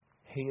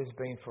He has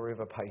been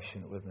forever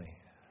patient with me.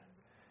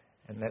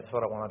 And that's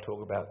what I want to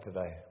talk about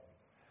today.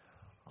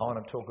 I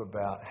want to talk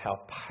about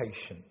how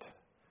patient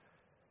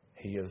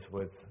He is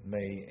with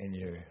me and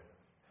you.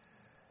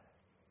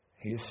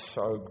 He is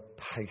so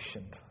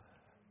patient.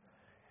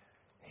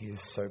 He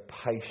is so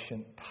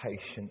patient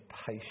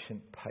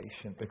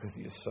because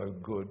He is so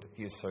good.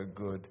 He is so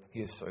good.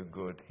 He is so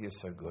good. He is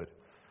so good.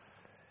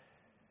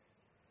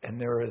 And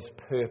there is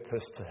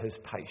purpose to His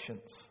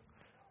patience.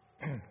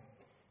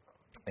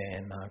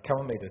 And come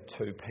with me to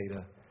 2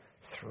 Peter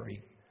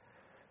 3.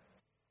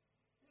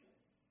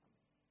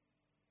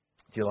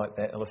 Do you like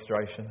that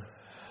illustration?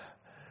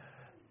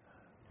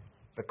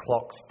 The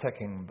clock's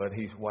ticking, but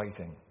He's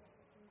waiting.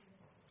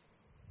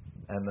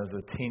 And there's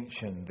a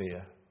tension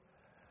there.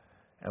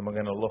 And we're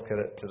going to look at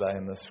it today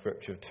in the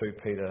scripture, 2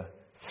 Peter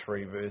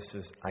 3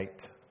 verses 8.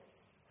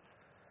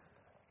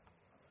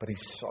 But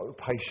He's so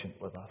patient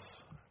with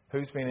us.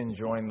 Who's been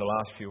enjoying the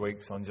last few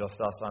weeks on just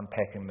us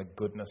unpacking the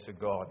goodness of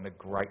God and the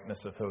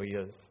greatness of who He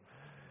is?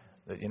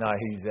 That,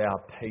 He's our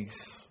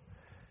peace.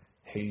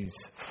 He's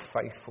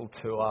faithful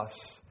to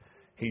us.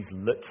 He's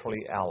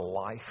literally our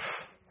life.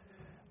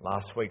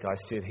 Last week I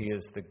said He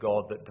is the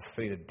God that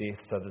defeated death,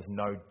 so there's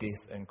no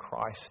death in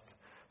Christ.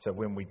 So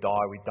when we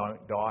die, we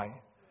don't die.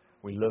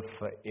 We live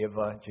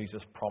forever.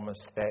 Jesus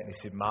promised that. And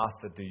He said,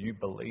 Martha, do you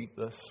believe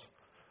this?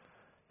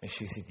 And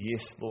she said,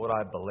 yes, Lord,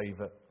 I believe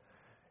it.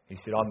 He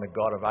said, I'm the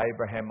God of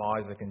Abraham,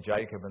 Isaac, and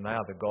Jacob, and they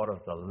are the God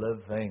of the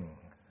living.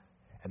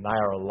 And they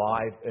are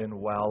alive and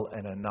well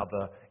in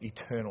another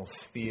eternal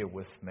sphere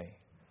with me.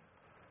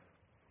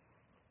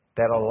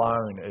 That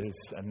alone is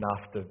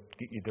enough to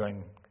get you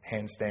doing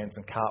handstands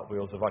and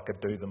cartwheels if I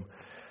could do them.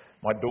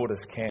 My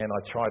daughters can.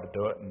 I try to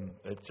do it and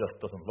it just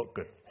doesn't look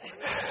good.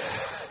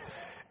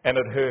 And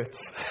it hurts.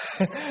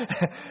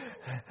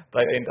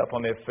 They end up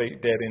on their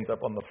feet, Dad ends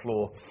up on the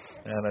floor,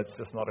 and it's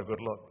just not a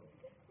good look.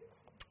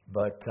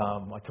 But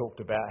I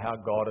talked about how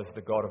God is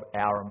the God of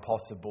our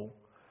impossible.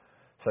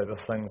 So the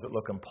things that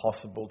look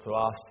impossible to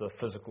us, the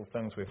physical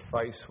things we're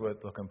faced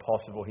with look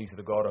impossible. He's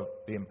the God of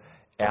them,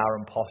 our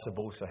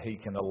impossible, so He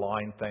can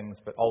align things.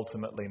 But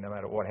ultimately, no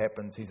matter what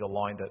happens, He's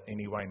aligned it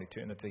anyway in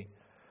eternity.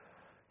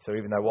 So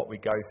even though what we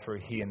go through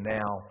here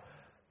now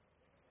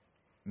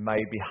may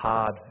be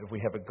hard, if we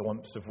have a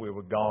glimpse of where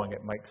we're going,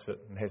 it makes it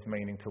and has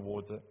meaning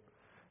towards it.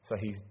 So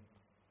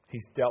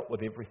He's dealt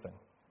with everything.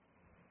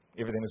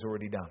 Everything is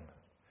already done.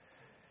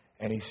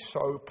 And He's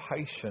so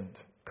patient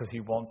because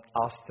He wants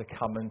us to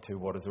come into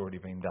what has already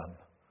been done.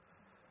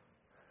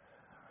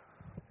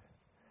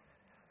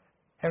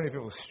 How many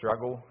people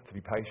struggle to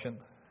be patient?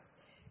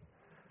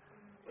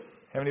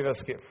 How many of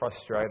us get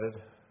frustrated?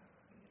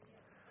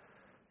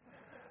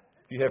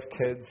 If you have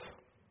kids,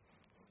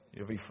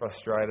 you'll be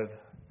frustrated.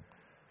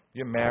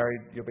 You're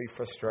married, you'll be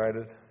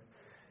frustrated.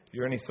 If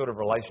you're in any sort of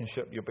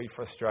relationship, you'll be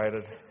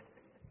frustrated.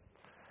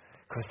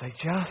 Because they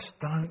just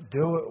don't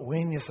do it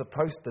when you're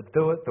supposed to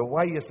do it, the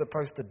way you're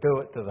supposed to do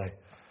it, do they?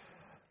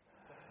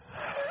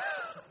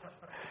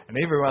 And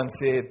everyone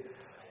said,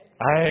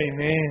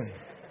 Amen.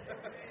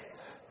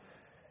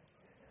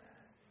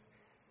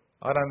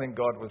 I don't think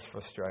God was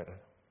frustrated.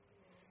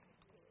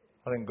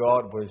 I think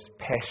God was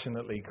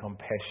passionately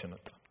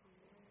compassionate.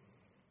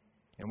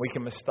 And we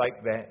can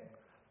mistake that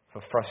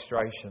for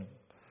frustration.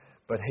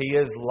 But He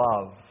is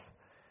love.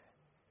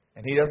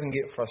 And He doesn't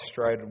get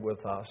frustrated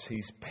with us.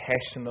 He's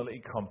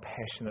passionately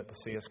compassionate to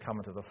see us come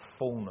into the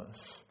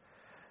fullness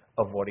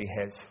of what He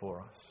has for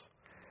us.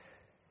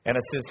 And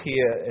it says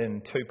here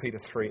in 2 Peter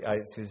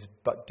 3:8, it says,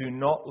 but do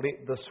not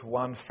let this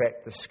one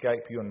fact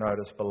escape your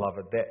notice,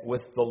 beloved, that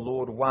with the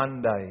Lord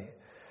 1 day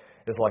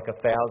is like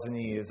 1,000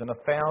 years, and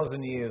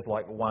 1,000 years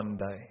like 1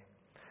 day.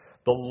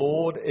 The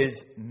Lord is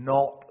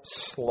not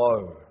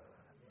slow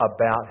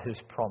about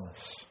His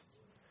promise,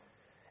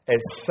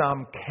 as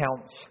some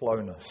count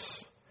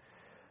slowness,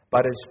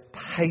 but is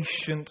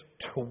patient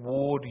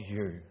toward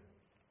you,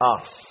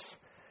 us,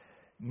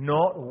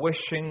 not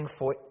wishing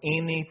for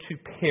any to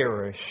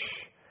perish,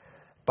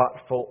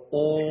 but for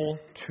all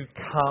to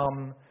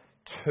come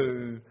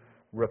to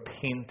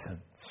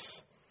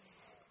repentance.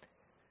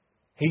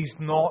 He's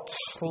not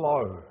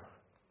slow,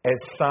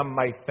 as some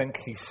may think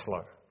He's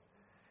slow.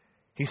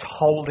 He's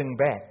holding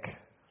back.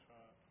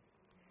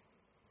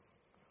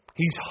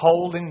 He's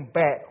holding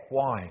back.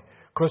 Why?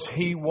 Because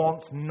He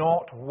wants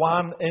not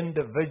one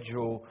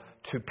individual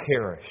to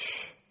perish.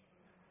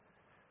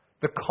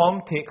 The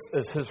context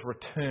is His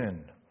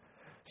return.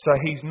 So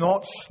He's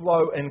not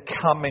slow in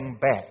coming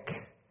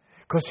back.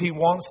 Because He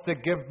wants to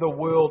give the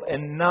world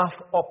enough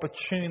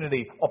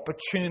opportunity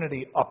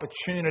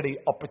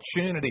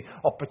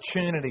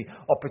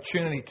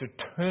to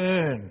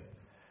turn,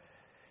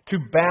 to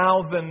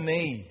bow the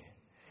knee,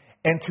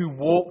 and to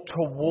walk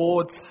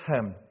towards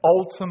Him.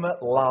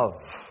 Ultimate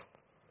love.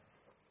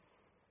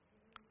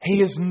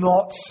 He is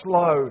not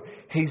slow.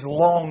 He's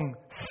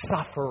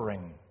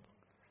long-suffering.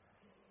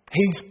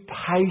 He's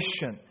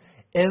patient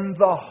in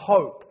the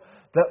hope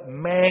that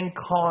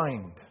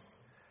mankind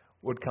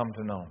would come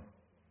to know Him.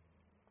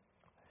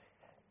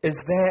 Is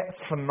that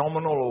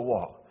phenomenal or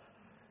what?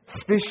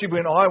 Especially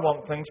when I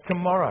want things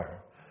tomorrow.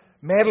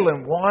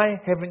 Madeline, why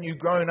haven't you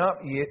grown up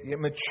yet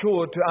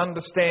matured to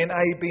understand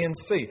A, B and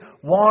C?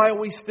 Why are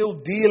we still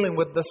dealing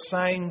with the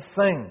same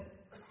thing?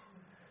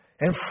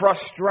 And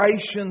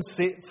frustration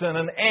sets in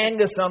and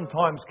anger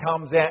sometimes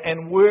comes out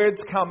and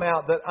words come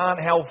out that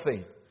aren't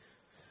healthy.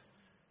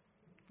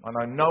 I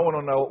know no one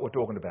will know what we're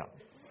talking about.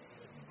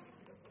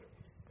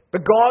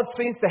 But God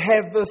seems to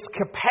have this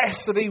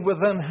capacity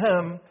within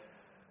Him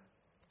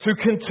to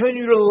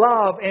continue to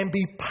love and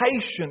be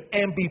patient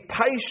and be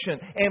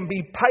patient and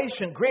be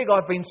patient. Greg,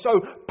 I've been so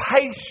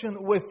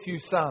patient with you,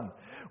 son.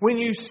 When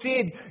you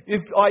said,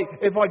 if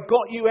I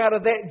got you out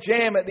of that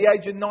jam at the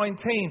age of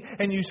 19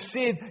 and you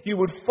said you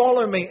would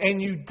follow me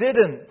and you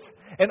didn't,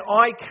 and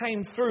I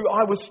came through,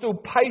 I was still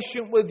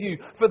patient with you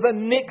for the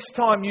next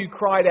time you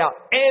cried out,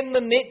 and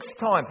the next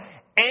time,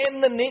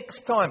 and the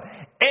next time,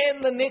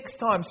 and the next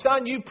time.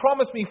 Son, you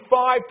promised me 5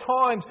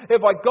 times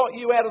if I got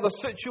you out of the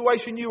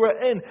situation you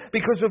were in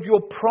because of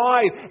your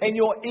pride and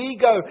your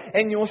ego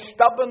and your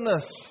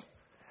stubbornness,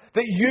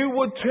 that you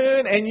would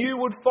turn and you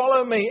would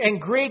follow me.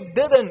 And Greg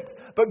didn't,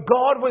 but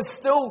God was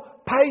still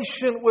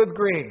patient with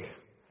Greg.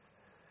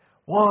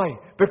 Why?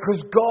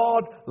 Because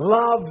God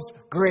loves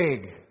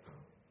Greg.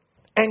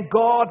 And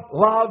God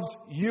loves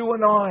you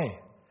and I.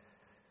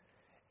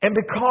 And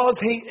because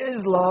He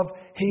is love,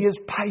 He is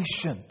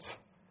patient.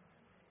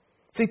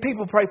 See,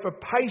 people pray for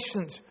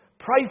patience.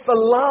 Pray for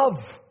love.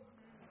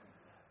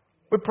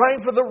 We're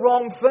praying for the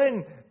wrong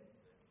thing.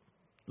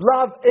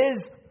 Love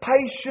is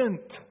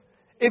patient.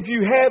 If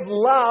you have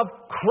love,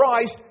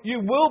 Christ,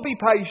 you will be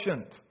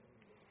patient.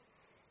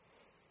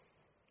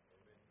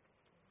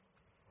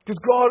 Because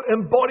God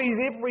embodies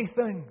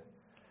everything.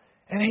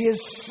 And He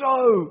is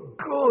so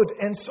good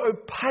and so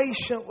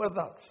patient with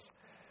us.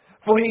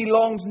 For He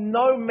longs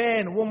no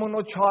man, woman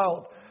or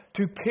child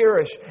to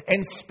perish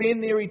and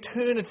spend their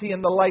eternity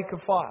in the lake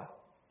of fire.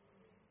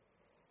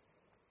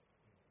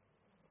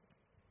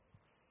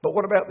 But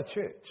what about the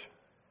church?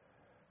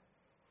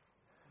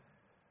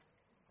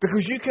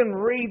 Because you can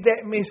read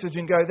that message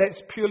and go,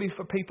 that's purely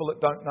for people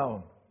that don't know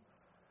Him.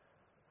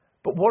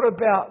 But what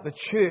about the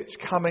church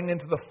coming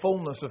into the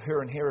fullness of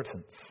her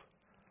inheritance?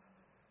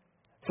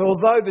 So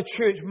although the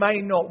church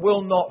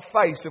will not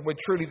face, if we're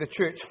truly the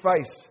church,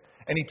 face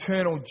an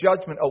eternal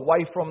judgment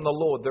away from the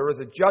Lord, there is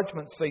a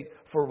judgment seat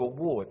for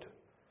reward.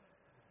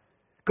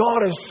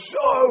 God is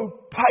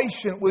so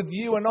patient with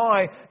you and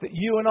I that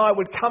you and I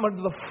would come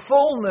into the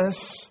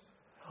fullness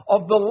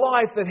of the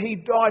life that He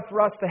died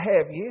for us to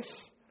have, yes?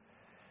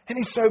 And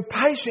He's so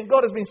patient.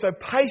 God has been so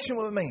patient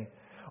with me.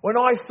 When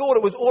I thought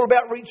it was all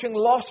about reaching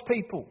lost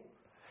people,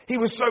 He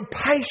was so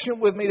patient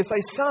with me to say,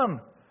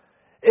 son,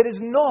 it is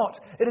not.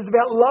 It is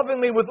about loving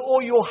me with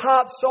all your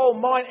heart, soul,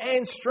 mind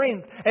and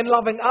strength and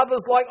loving others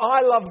like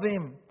I love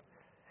them.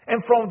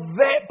 And from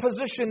that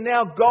position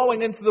now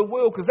going into the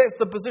world, because that's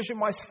the position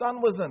my son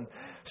was in.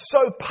 So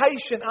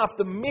patient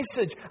after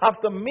message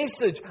after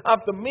message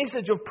after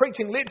message of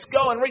preaching, let's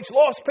go and reach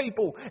lost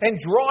people, and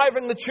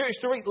driving the church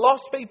to reach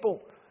lost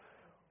people.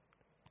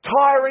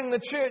 Tiring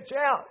the church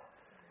out.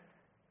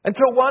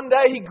 Until one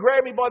day he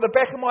grabbed me by the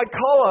back of my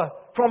collar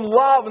from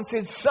love and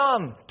said,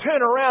 son,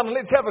 turn around and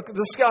let's have a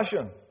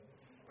discussion.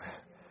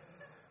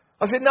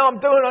 I said, no, I'm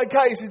doing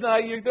okay. He says, no,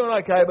 you're doing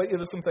okay, but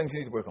there's some things you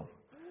need to work on.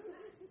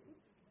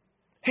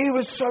 He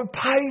was so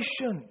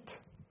patient,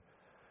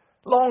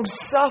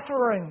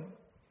 long-suffering.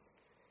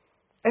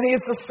 And He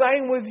is the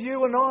same with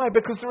you and I,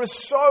 because there is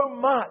so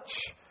much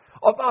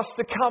of us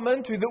to come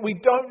into that we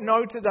don't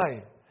know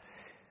today.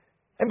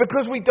 And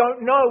because we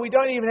don't know, we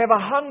don't even have a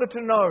hunger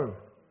to know.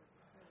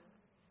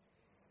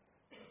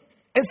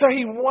 And so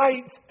He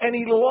waits and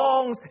He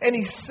longs and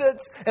He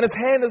sits, and His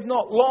hand is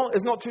not long,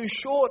 is not too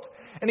short.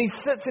 And He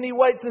sits and He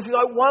waits and says,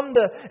 I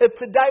wonder if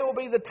today will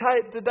be the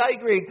day,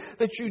 Greg,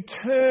 that you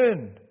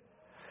turn.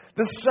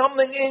 There's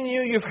something in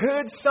you. You've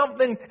heard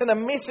something in a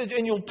message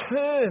and you'll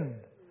turn.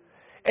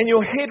 And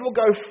your head will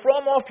go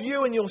from off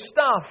you and your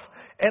stuff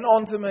and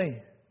onto me.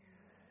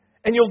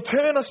 And you'll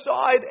turn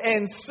aside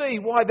and see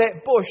why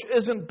that bush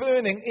isn't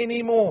burning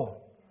anymore.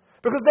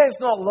 Because that's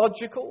not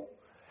logical.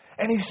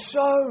 And He's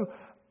so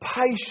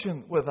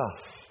patient with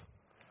us.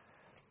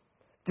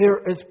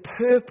 There is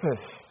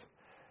purpose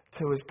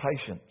to His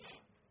patience.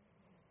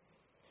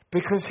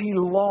 Because He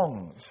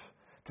longs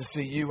to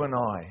see you and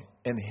I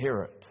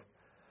inherit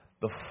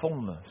the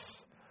fullness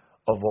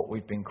of what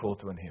we've been called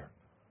to inherit.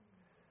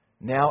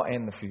 Now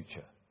and the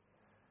future.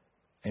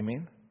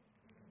 Amen?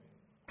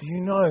 Do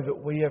you know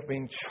that we have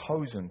been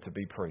chosen to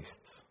be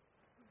priests?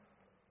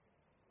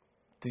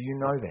 Do you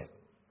know that?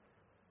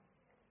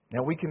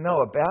 Now we can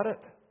know about it,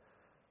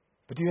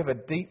 but do you have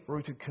a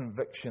deep-rooted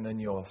conviction in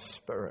your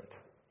spirit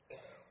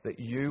that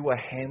you were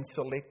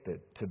hand-selected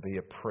to be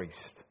a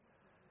priest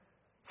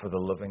for the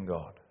living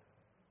God?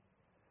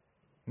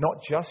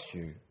 Not just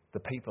you, the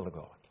people of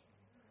God.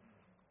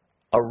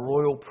 A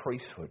royal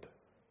priesthood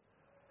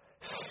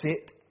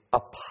set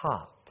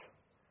apart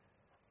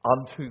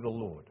unto the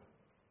Lord.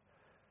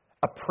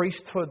 A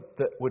priesthood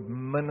that would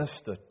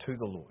minister to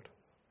the Lord.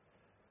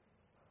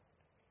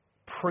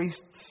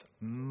 priests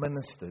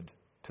ministered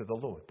to the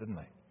Lord, didn't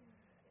they?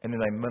 And then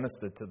they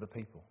ministered to the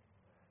people.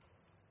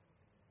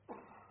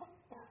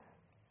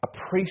 A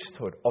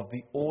priesthood of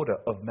the order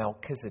of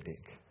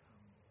Melchizedek,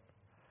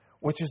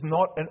 which is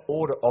not an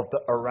order of the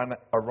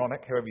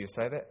Aaronic, however you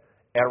say that,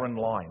 Aaron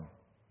line.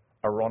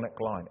 Aaronic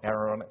line.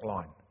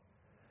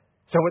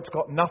 So it's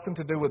got nothing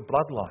to do with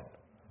bloodline.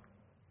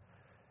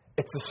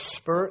 It's a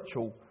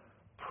spiritual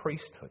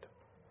priesthood.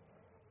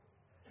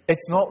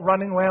 It's not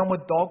running around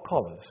with dog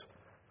collars.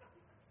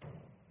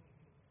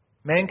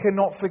 Man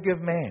cannot forgive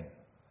man.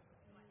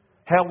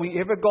 How we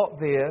ever got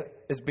there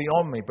is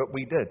beyond me, but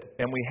we did,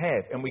 and we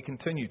have, and we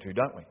continue to,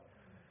 don't we? Do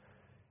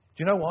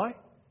you know why?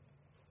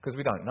 Because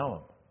we don't know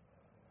Him.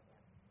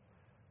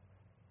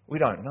 We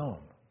don't know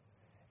Him.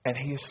 And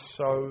He is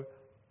so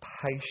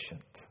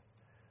patient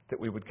that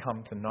we would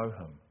come to know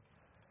Him,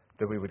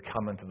 that we would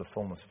come into the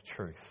fullness of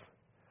truth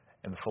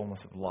and the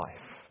fullness of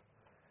life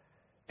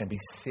and be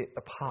set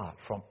apart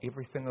from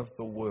everything of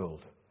the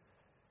world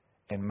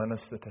and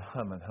minister to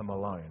Him and Him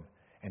alone,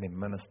 and then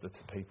minister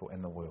to people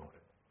in the world.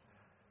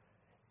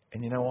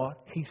 And you know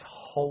what? He's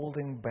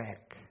holding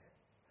back.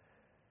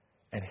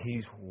 And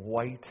He's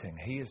waiting.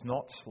 He is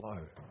not slow.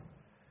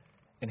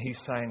 And He's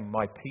saying,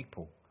 my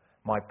people,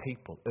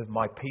 if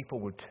my people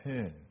would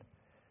turn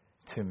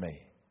to me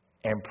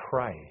and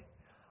pray,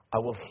 I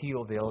will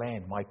heal their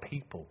land, my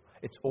people.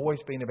 It's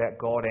always been about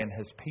God and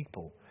His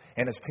people.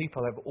 And His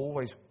people have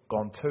always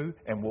gone to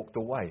and walked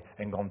away,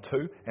 and gone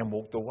to and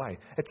walked away.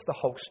 It's the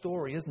whole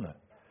story, isn't it?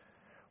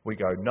 We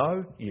go,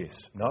 no, yes,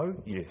 no,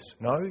 yes,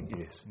 no,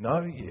 yes,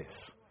 no,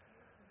 yes.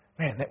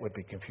 Man, that would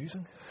be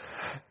confusing.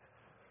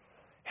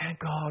 And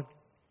God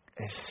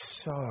is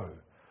so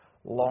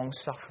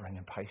long-suffering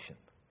and patient.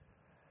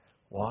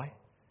 Why?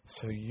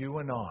 So you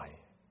and I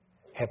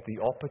have the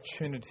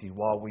opportunity,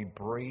 while we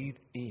breathe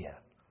air,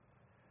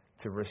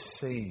 to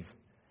receive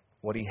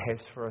what He has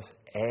for us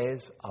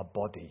as a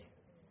body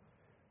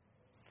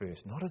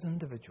first, not as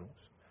individuals.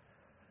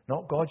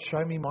 Not, God,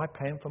 show me my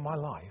plan for my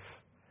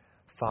life.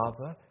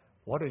 Father,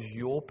 what is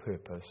your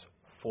purpose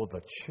for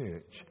the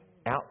church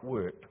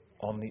outworked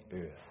on the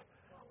earth?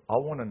 I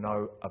want to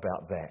know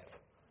about that.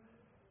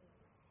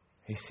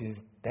 He says,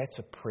 that's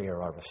a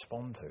prayer I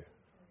respond to.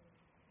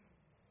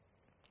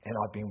 And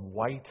I've been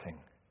waiting.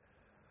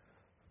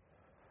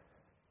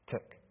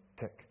 Tick,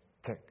 tick,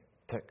 tick,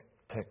 tick,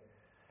 tick.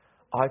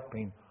 I've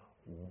been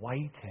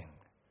waiting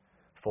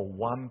for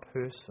one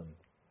person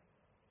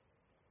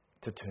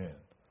to turn.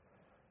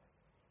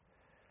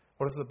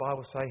 What does the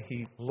Bible say?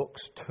 He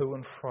looks to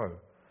and fro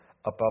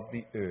above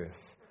the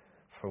earth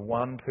for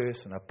one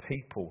person, a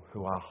people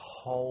who are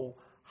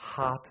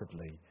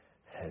wholeheartedly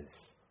His.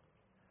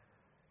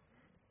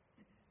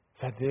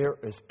 So there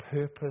is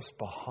purpose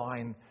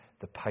behind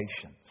the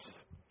patience.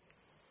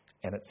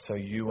 And it's so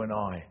you and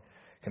I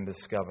can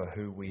discover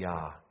who we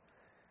are.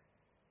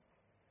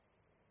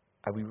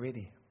 Are we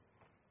ready?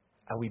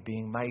 Are we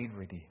being made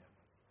ready?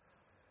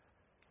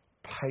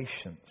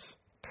 Patience,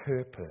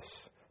 purpose,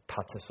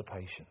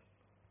 participation.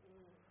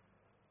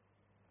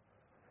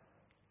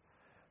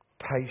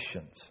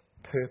 Patience,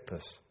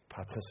 purpose,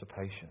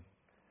 participation.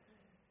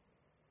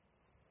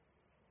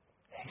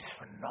 He's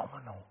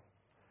phenomenal.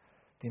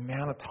 The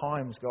amount of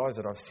times, guys,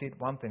 that I've said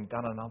one thing,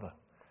 done another.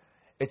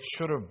 It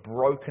should have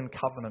broken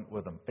covenant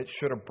with Him. It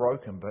should have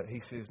broken, but He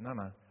says, no.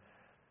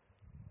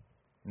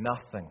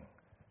 Nothing.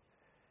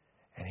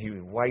 And He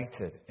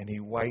waited, and He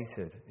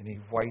waited, and He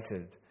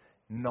waited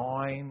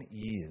 9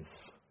 years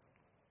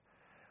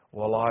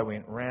while I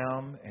went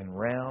round and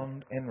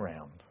round and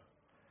round.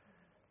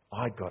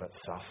 I got it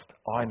sussed.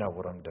 I know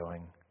what I'm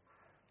doing.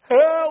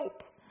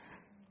 Help!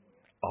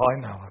 I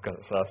know I've got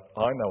it sussed.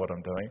 I know what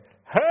I'm doing.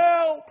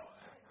 Help!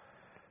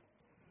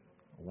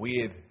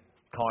 Weird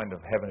kind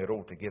of having it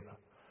all together.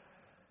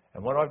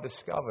 And what I've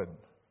discovered,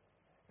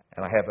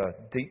 and I have a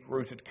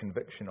deep-rooted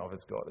conviction of,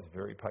 is God is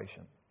very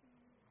patient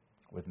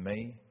with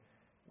me,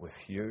 with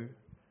you,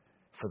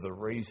 for the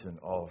reason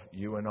of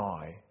you and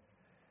I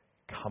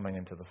coming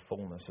into the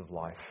fullness of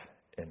life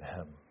in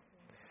Him.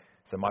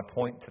 So my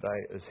point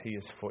today is He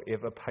is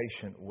forever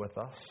patient with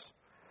us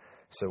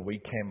so we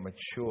can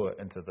mature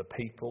into the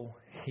people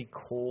He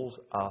calls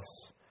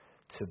us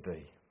to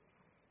be.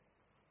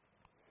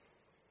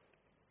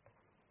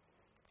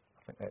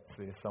 I think that's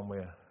there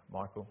somewhere,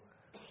 Michael.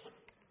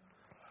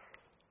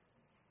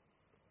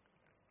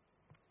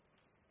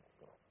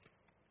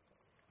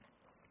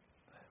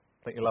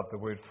 I think you love the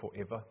word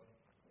forever.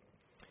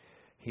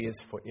 He is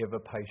forever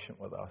patient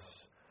with us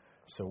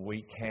so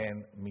we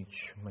can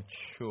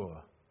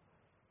mature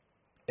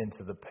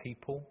into the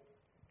people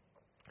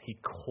He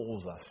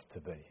calls us to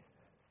be.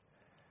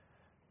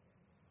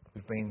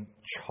 We've been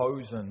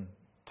chosen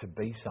to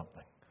be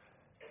something.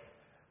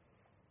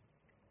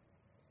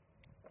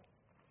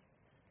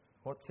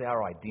 What's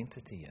our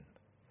identity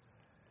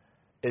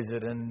in? Is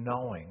it in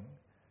knowing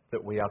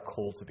that we are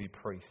called to be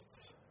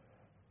priests?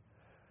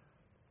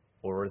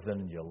 Or is it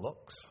in your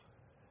looks?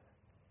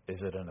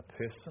 Is it in a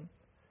person?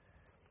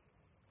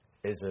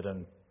 Is it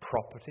in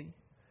property?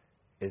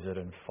 Is it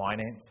in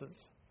finances?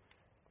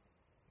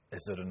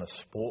 Is it in a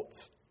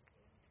sports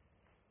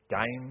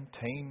game,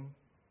 team,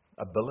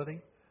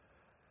 ability?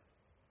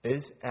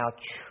 Is our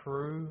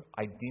true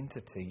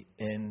identity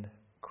in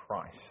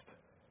Christ?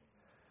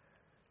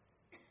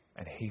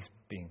 And He's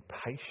being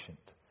patient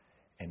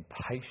and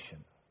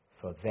patient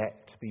for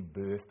that to be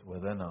birthed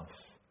within us.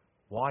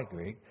 Why,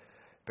 Greg?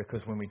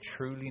 Because when we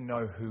truly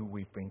know who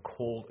we've been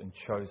called and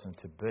chosen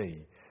to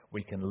be,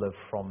 we can live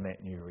from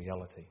that new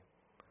reality.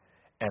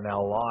 And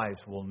our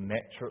lives will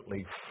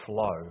naturally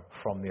flow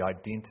from the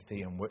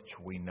identity in which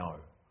we know.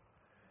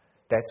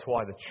 That's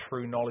why the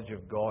true knowledge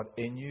of God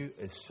in you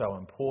is so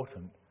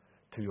important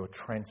to your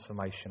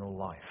transformational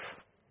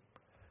life.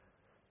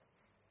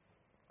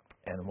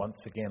 And once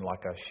again,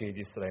 like I shared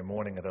yesterday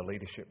morning at a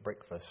leadership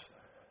breakfast,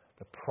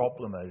 the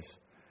problem is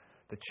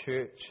the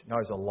church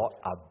knows a lot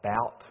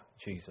about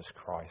Jesus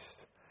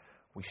Christ.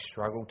 We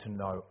struggle to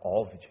know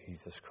of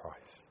Jesus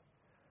Christ.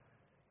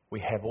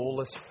 We have all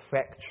this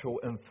factual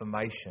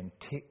information,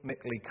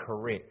 technically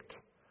correct.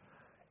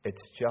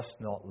 It's just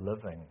not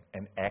living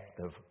and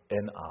active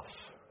in us.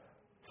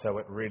 So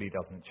it really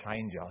doesn't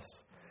change us.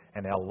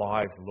 And our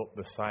lives look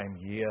the same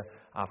year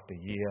after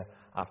year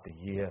after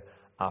year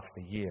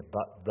after year.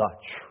 But the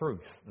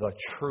truth, the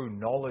true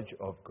knowledge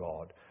of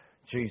God,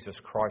 Jesus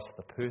Christ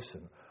the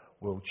person,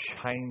 will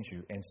change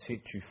you and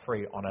set you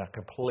free on a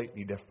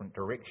completely different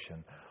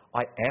direction.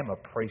 I am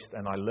a priest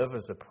and I live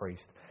as a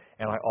priest,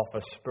 and I offer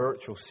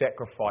spiritual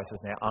sacrifices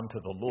now unto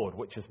the Lord,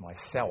 which is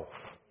myself.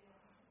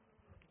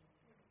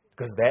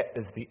 Because that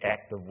is the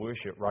act of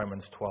worship,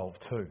 Romans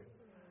 12:2.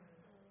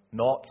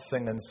 Not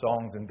singing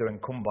songs and doing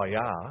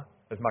kumbaya,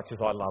 as much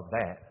as I love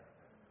that.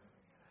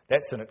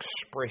 That's an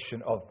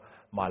expression of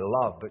my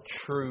love, but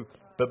true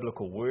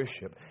biblical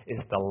worship is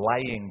the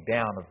laying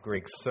down of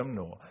Greg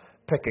Simnor,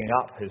 picking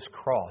up his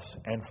cross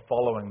and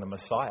following the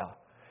Messiah.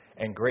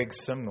 And Greg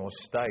Simnor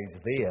stays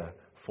there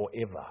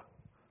forever.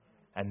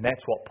 And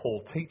that's what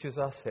Paul teaches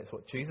us, that's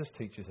what Jesus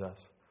teaches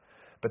us.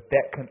 But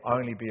that can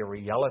only be a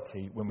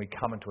reality when we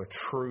come into a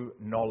true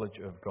knowledge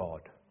of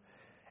God.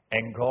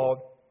 And God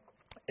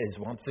is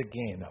once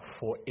again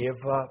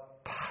forever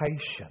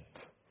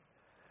patient,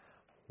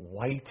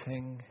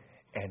 waiting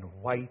and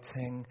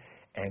waiting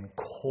and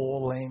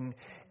calling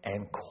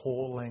and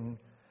calling.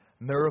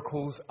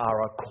 Miracles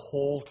are a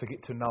call to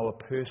get to know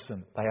a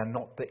person. They are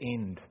not the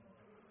end.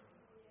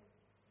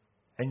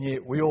 And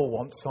yet we all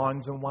want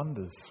signs and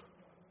wonders.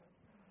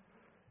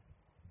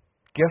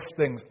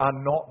 Giftings are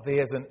not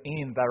there as an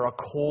end. They're a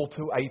call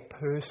to a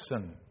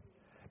person.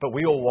 But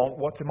we all want,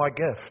 what's in my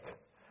gift?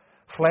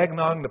 Flag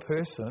knowing the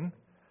person,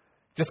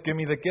 just give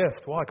me the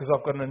gift. Why? Because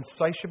I've got an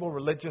insatiable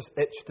religious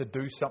itch to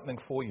do something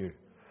for you.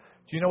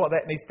 Do you know what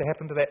that needs to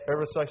happen to that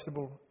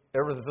irresistible,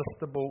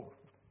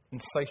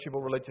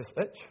 insatiable religious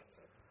itch?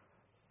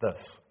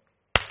 This.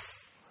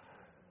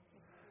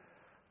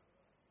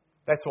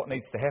 That's what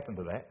needs to happen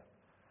to that.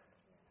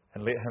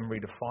 And let Him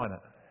redefine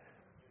it.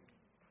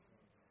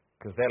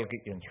 Because that'll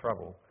get you in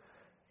trouble.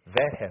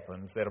 That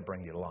happens, that'll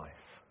bring you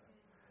life.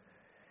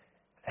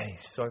 And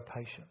He's so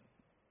patient.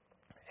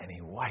 And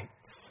He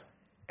waits.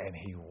 And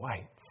He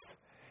waits.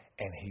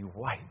 And He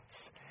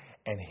waits.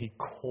 And He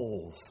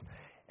calls.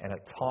 And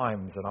at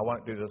times, and I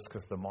won't do this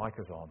because the mic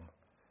is on,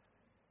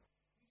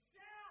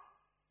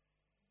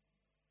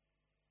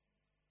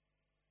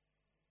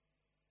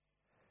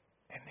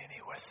 and then He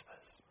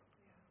whispers.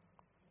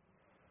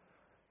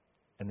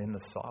 And then the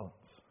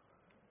silence.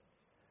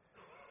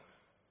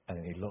 And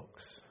then He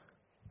looks.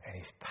 And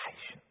He's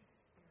patient.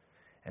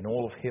 And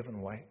all of heaven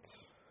waits.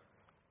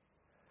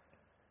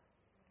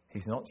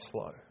 He's not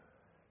slow.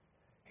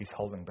 He's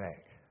holding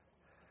back.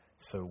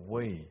 So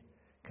we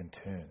can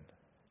turn.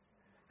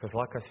 Because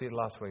like I said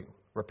last week,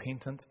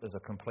 repentance is a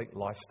complete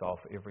lifestyle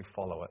for every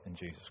follower in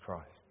Jesus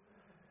Christ.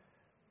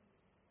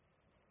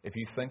 If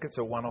you think it's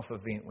a one-off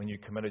event when you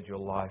committed your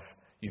life,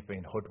 you've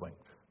been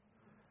hoodwinked.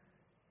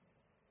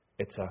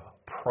 It's a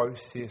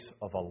process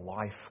of a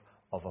life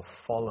of a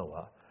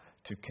follower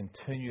to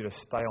continue to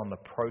stay on the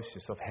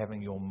process of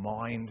having your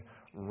mind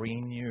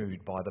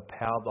renewed by the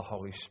power of the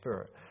Holy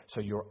Spirit so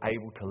you're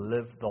able to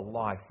live the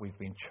life we've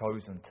been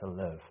chosen to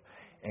live.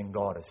 And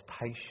God is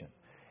patient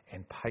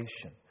and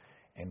patient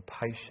and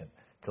patient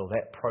till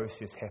that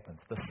process happens.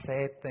 The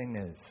sad thing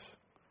is,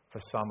 for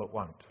some it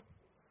won't.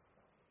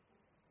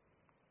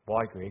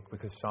 Why, Greg?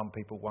 Because some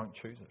people won't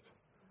choose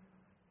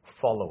it.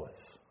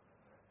 Followers.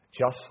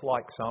 Just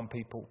like some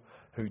people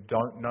who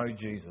don't know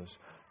Jesus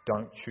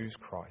don't choose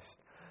Christ.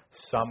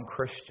 Some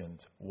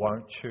Christians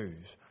won't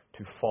choose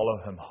to follow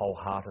Him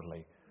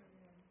wholeheartedly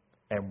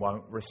and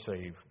won't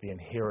receive the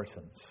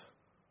inheritance.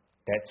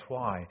 That's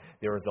why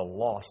there is a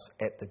loss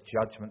at the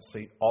judgment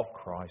seat of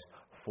Christ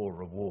for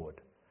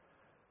reward.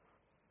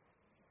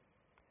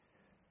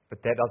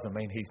 But that doesn't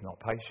mean He's not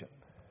patient.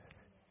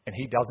 And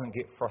He doesn't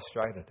get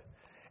frustrated.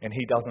 And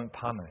He doesn't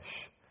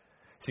punish.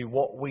 See,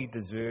 what we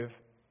deserve,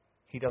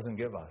 He doesn't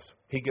give us.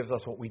 He gives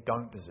us what we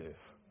don't deserve.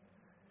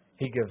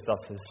 He gives us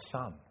His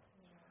Son.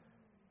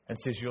 And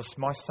says,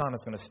 my Son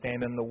is going to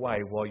stand in the way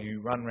while you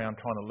run around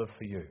trying to live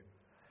for you.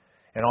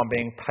 And I'm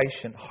being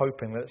patient,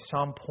 hoping that at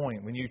some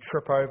point, when you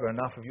trip over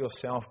enough of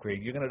yourself, Greg,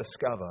 you're going to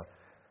discover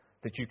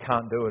that you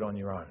can't do it on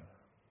your own.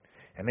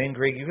 And then,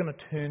 Greg, you're going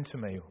to turn to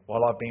me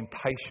while I've been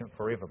patient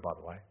forever, by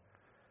the way,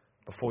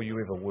 before you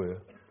ever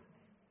were,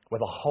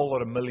 with a whole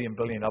lot of million,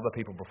 billion other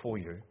people before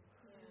you,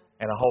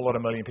 and a whole lot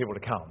of million people to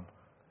come.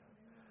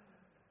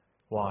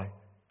 Why?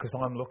 Because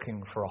I'm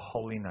looking for a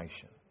holy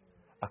nation,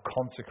 a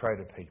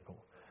consecrated people,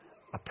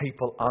 a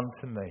people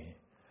unto me,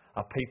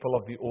 a people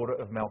of the order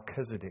of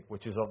Melchizedek,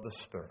 which is of the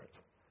Spirit,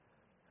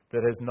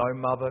 that has no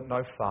mother,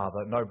 no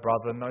father, no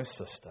brother, no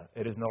sister.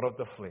 It is not of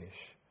the flesh.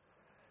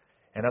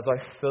 And as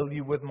I fill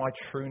you with my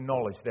true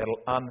knowledge,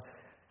 that'll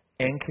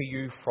anchor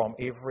you from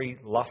every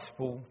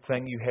lustful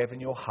thing you have in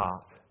your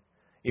heart,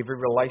 every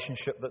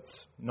relationship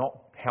that's not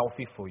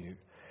healthy for you,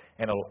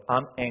 and it'll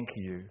unanchor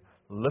you,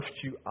 lift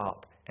you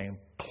up, and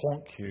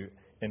plonk you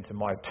into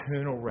my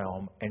eternal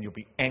realm, and you'll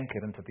be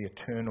anchored into the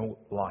eternal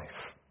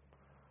life.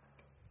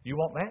 You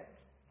want that?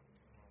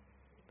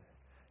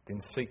 Then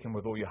seek Him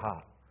with all your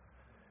heart,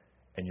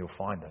 and you'll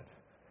find it.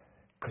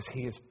 Because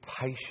He is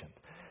patient.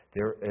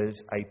 There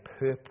is a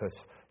purpose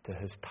to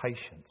His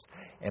patience,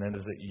 and it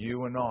is that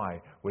you and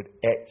I would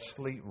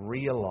actually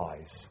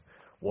realize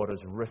what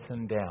is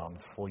written down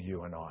for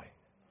you and I.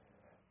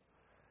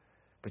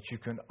 But you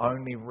can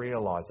only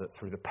realize it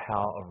through the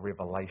power of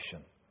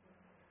revelation.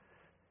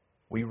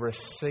 We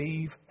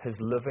receive His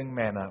living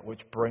manna,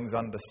 which brings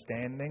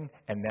understanding,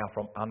 and now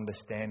from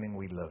understanding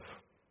we live.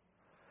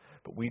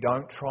 But we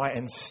don't try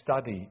and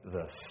study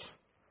this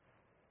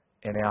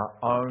in our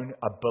own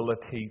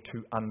ability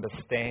to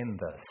understand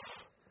this.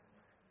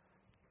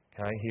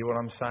 Okay, hear what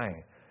I'm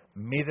saying?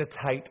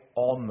 Meditate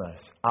on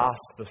this. Ask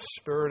the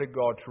Spirit of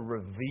God to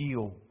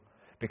reveal,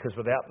 because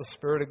without the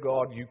Spirit of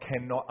God, you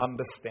cannot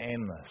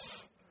understand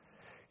this.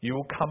 You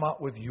will come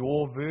up with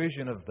your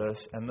version of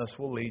this, and this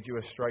will lead you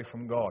astray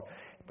from God.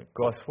 But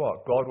guess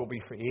what? God will be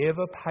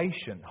forever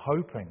patient,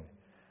 hoping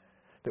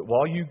that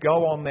while you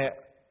go on that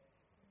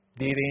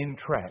dead-end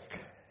track,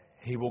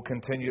 He will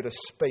continue to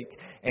speak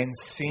and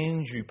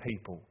send you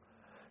people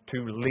to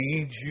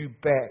lead you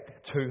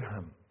back to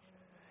Him.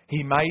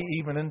 He may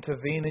even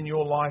intervene in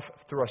your life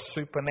through a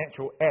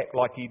supernatural act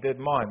like He did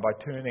mine by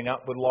turning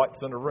up with lights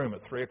in a room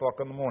at 3 o'clock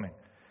in the morning.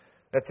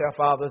 That's how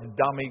far this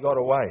dummy got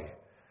away.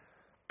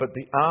 But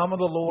the arm of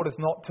the Lord is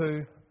not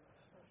too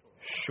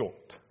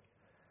short.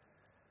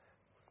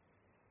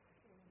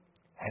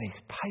 And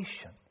He's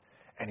patient,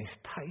 and He's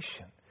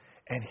patient,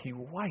 and He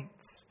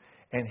waits,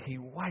 and He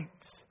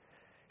waits.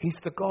 He's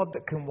the God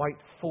that can wait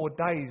 4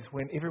 days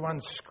when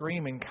everyone's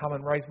screaming, "Come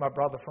and raise my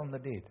brother from the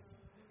dead."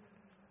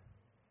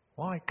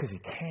 Why? Because He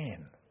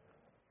can.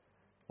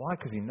 Why?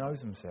 Because He knows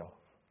Himself.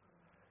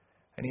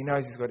 And He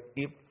knows He's got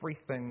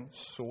everything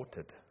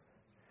sorted.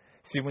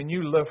 See, when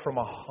you live from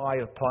a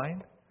higher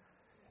plane,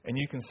 and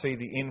you can see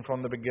the end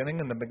from the beginning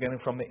and the beginning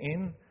from the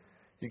end,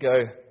 you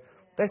go,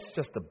 that's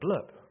just a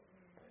blip.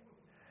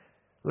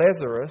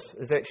 Lazarus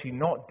is actually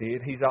not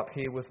dead. He's up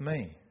here with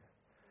me.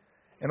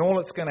 And all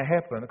that's going to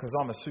happen, because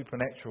I'm a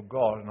supernatural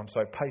God and I'm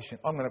so patient,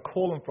 I'm going to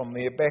call him from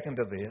there back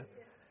into there.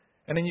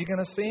 And then you're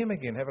going to see him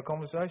again, have a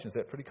conversation. Is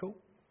that pretty cool?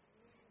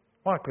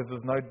 Why? Because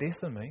there's no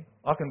death in me.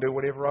 I can do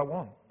whatever I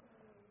want.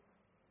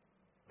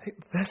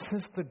 This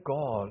is the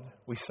God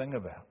we sing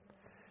about.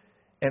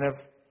 And if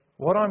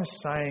what I'm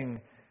saying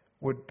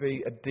would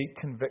be a deep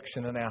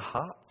conviction in our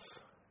hearts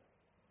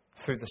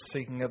through the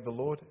seeking of the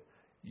Lord,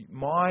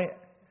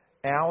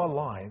 our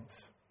lives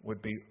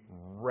would be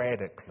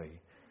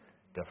radically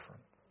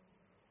different.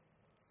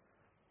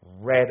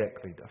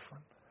 Radically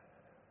different.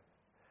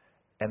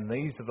 And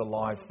these are the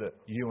lives that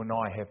you and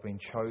I have been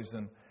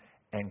chosen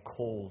and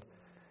called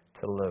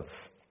to live,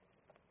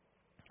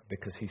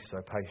 because He's so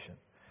patient.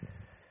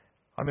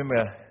 I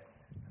remember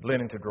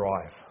learning to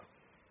drive.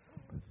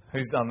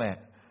 Who's done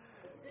that?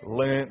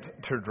 Learnt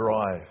to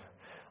drive.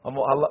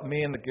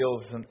 Me and the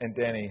girls and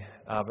Danny,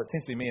 but it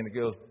tends to be me and the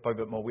girls a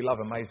bit more. We love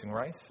Amazing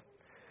Race.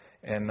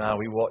 And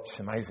we watch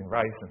Amazing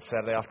Race, and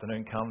Saturday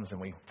afternoon comes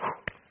and we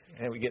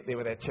get there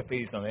with our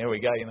chippies, and there we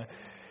go, you know.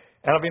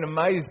 And I've been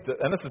amazed,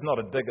 and this is not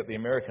a dig at the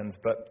Americans,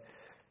 but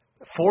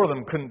 4 of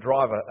them couldn't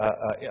drive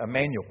a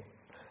manual.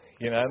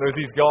 You know, there was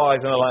these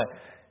guys, and they're like,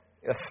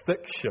 a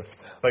stick shift,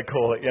 they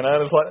call it, you know.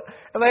 And it's like,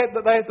 and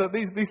they had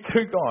these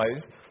 2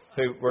 guys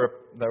who were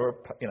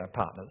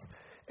partners,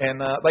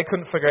 and they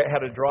couldn't figure out how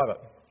to drive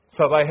it.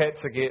 So they had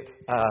to get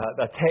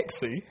a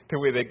taxi to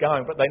where they're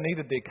going, but they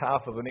needed their car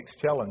for the next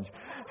challenge.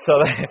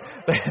 So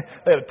they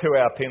had a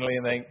 2-hour penalty,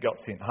 and they got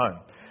sent home.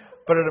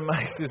 But it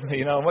amazes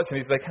me, I'm watching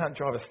these, they can't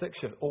drive a stick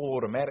shift, all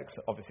automatics,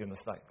 obviously in the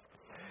States.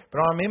 But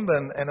I remember,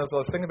 and as I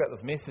was thinking about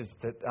this message,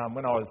 that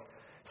when I was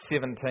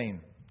 17,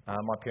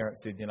 my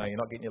parents said, you're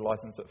not getting your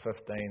license at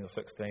 15 or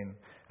 16. In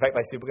fact,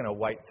 they said, we're going to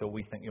wait till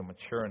we think you're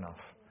mature enough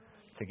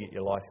to get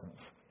your license.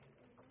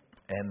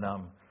 And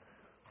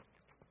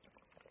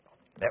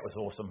that was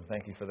awesome.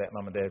 Thank you for that,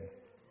 Mum and Dad.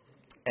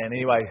 And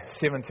anyway,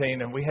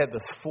 17, and we had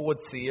this Ford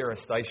Sierra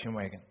station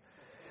wagon.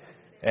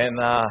 And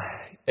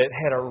it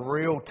had a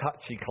real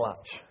touchy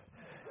clutch.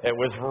 It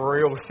was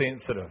real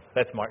sensitive.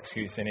 That's my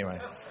excuse anyway.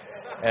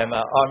 And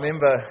I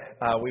remember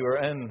we were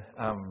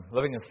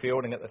living in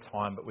Fielding at the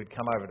time, but we'd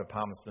come over to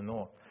Palmerston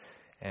North,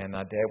 and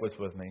Dad was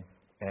with me,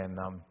 and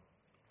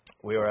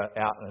we were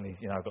out, and he's,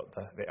 I've got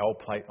the L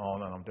plate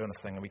on, and I'm doing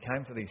this thing, and we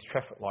came to these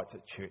traffic lights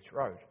at Church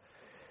Road.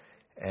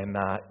 And,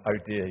 oh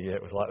dear, yeah,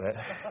 it was like that.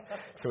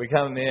 So we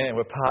come in there and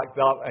we're parked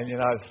up and,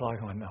 it's like,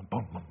 oh no,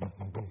 boom, boom, boom,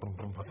 boom, boom,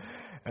 boom, boom.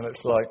 And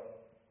it's like,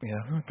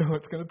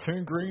 it's going to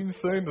turn green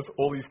soon. There's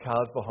all these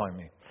cars behind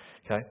me.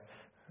 Okay?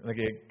 And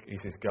he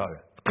says, go.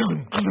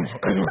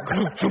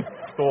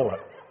 Stall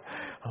it.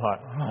 I'm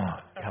like, oh,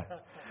 okay.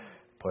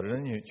 Put it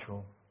in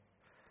neutral.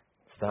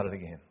 Start it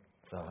again.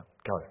 So,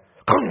 go.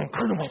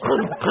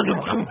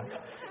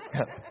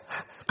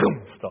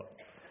 Stop.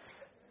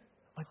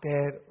 My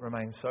dad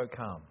remained so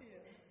calm.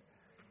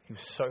 He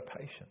was so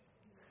patient.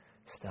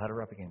 Start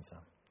her up again,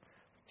 son.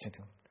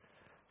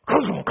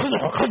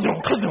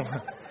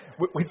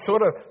 We'd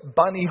sort of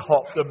bunny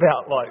hopped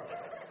about like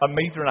 1.5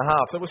 meters.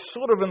 So it was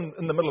sort of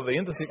in the middle of the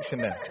intersection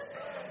now.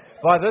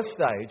 By this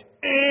stage,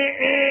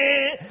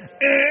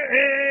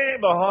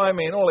 behind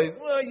me and all these,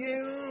 well,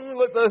 you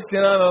look this,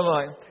 and I'm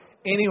like,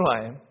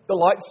 anyway, the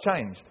lights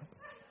changed.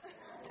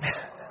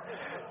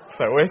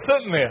 So we're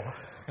sitting there.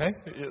 Okay?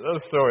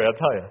 That's a story, I'll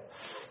tell you.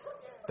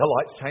 The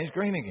lights changed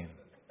green again.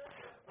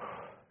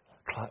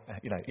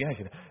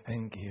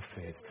 In gear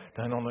first.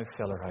 Don't on the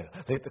accelerator.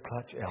 Let the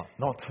clutch out.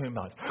 Not too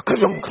much. Oh,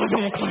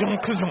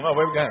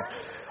 where we going?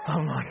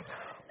 I'm like,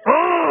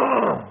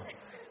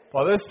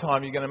 by this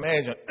time you can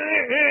imagine,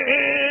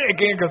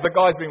 again, because the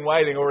guy's been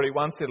waiting already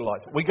one set of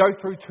lights. We go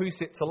through 2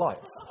 sets of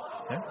lights.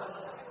 Okay?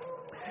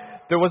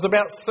 There was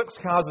about 6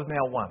 cars, is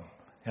now 1.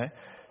 Okay?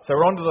 So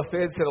we're on to the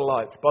 3rd set of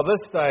lights. By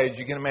this stage,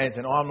 you can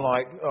imagine, I'm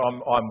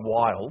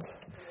wild.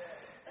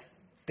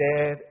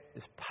 Dad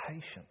is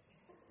patient.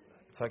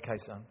 It's okay,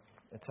 son.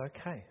 It's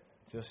okay.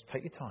 Just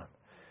take your time.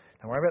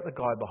 Don't worry about the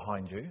guy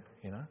behind you,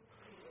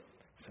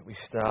 So we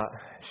start,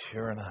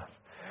 sure enough.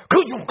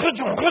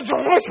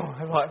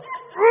 I'm like,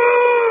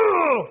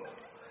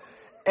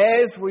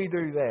 as we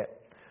do that,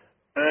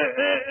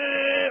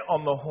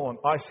 on the horn,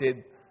 I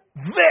said,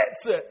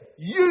 that's it.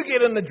 You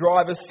get in the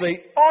driver's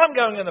seat. I'm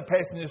going in the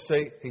passenger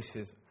seat. He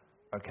says,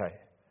 okay.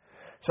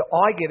 So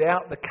I get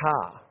out the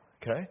car,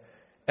 okay,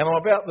 and I'm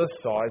about this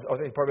size. I was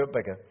probably a bit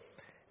bigger.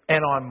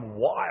 And I'm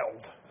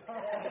wild.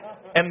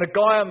 And the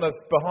guy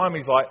behind me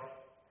is like,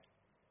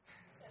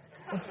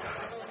 and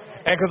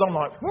because I'm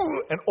like,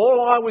 woo, and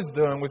all I was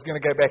doing was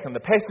going to go back in the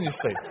passenger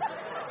seat.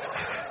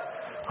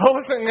 I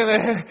wasn't going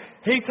to,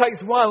 he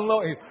takes one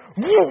look,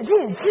 he's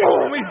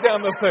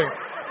down the thing.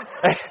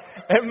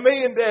 And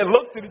me and Dad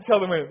looked at each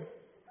other and went,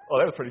 oh,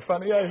 that was pretty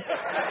funny, eh?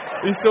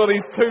 He saw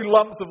these 2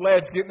 lumps of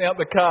lads getting out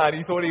the car and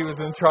he thought he was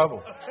in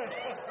trouble.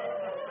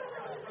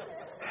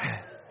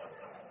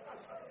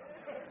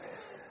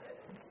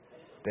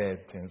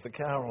 Dad turns the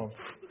car on.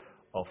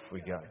 Off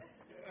we go.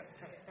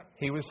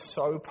 He was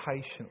so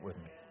patient with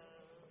me.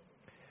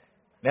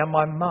 Now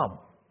my mum,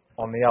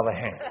 on the other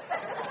hand,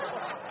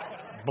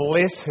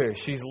 bless her,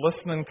 she's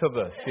listening to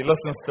this. She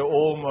listens to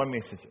all my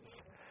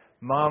messages.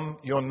 Mum,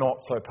 you're not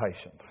so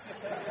patient.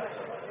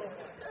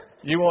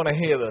 You want to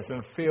hear this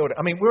in Fielding.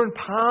 I mean, we're in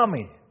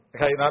Palmy.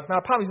 Okay, now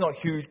Palmy's not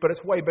huge, but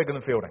it's way bigger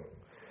than Fielding.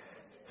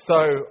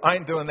 So I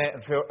ain't doing that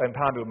in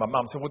Palmy with my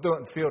mum, so we'll do it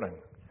in Fielding.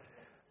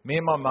 Me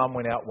and my mum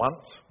went out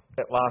once.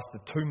 It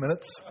lasted 2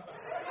 minutes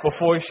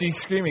before she's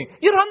screaming,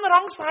 you're on the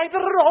wrong side of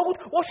the road.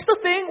 What's the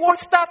thing?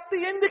 What's that? The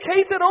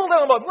indicator? All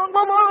that. I'm like, no.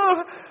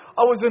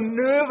 I was a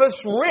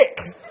nervous wreck.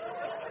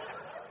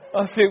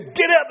 I said,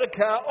 get out of the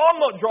car. I'm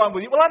not driving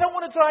with you. Well, I don't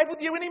want to drive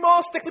with you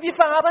anymore. Stick with your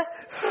father.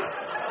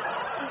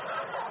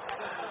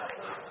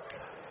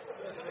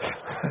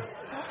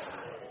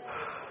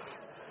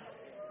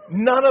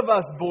 None of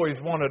us boys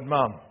wanted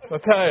Mum. I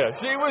tell you,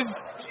 she was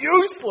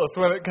useless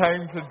when it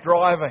came to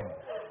driving.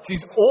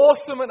 She's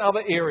awesome in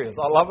other areas.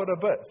 I love it a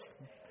bit.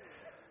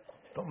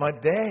 But my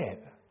dad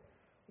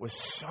was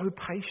so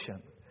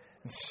patient.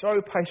 And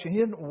so patient. He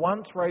didn't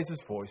once raise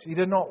his voice. He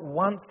did not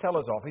once tell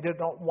us off. He did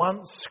not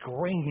once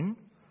scream.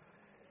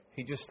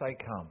 He just stayed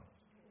calm.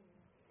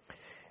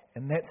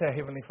 And that's our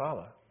Heavenly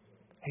Father.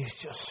 He's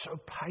just so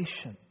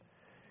patient.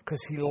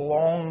 Because He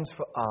longs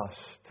for us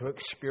to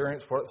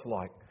experience what it's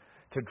like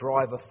to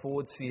drive a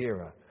Ford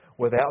Sierra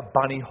without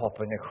bunny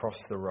hopping across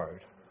the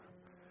road.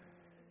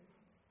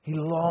 He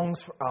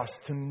longs for us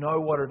to know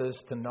what it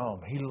is to know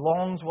Him. He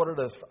longs what it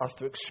is for us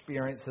to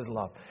experience His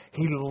love.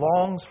 He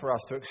longs for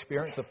us to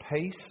experience a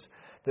peace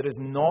that is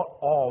not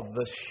of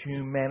this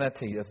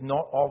humanity, that's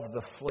not of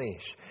the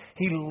flesh.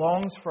 He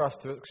longs for us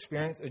to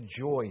experience a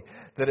joy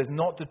that is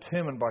not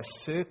determined by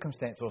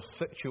circumstance or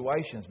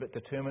situations, but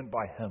determined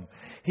by Him.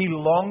 He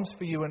longs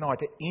for you and I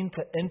to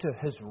enter into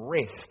His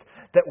rest,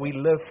 that we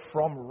live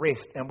from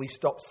rest and we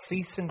stop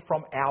ceasing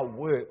from our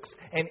works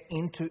and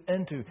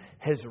into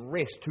His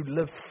rest, to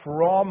live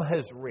from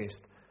His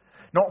rest.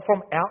 Not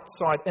from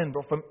outside in,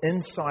 but from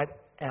inside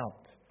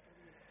out.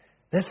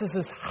 This is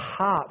His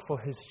heart for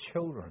His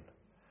children.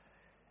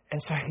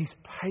 And so He's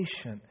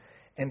patient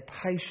and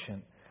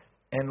patient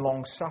and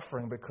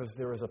long-suffering because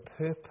there is a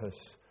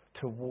purpose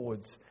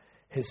towards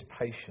His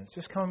patience.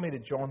 Just come with me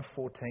to John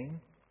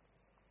 14.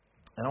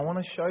 And I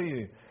want to show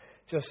you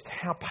just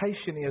how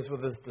patient He is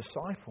with His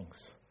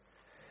disciples.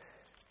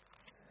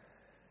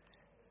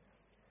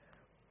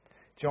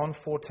 John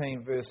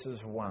 14 verses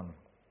 1.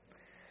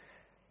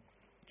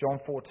 John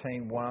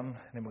 14, 1, and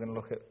then we're going to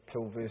look at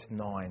till verse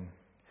 9.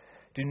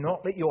 Do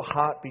not let your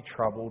heart be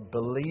troubled.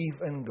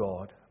 Believe in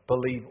God.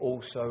 Believe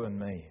also in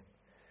me.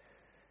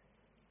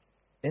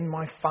 In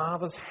my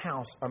Father's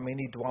house are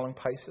many dwelling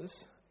places.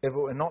 If it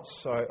were not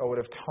so, I would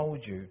have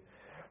told you.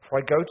 For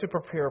I go to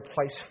prepare a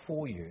place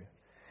for you.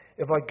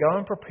 If I go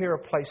and prepare a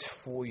place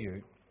for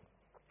you,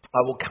 I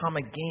will come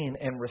again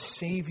and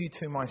receive you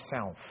to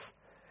myself,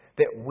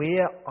 that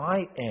where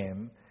I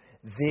am,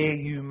 there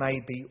you may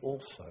be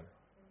also.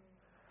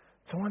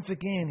 So once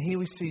again, here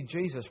we see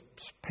Jesus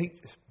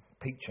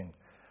preaching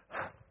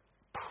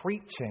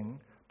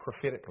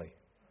prophetically.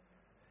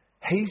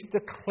 He's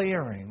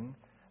declaring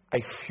a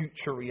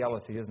future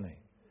reality, isn't he?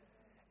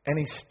 And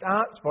he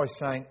starts by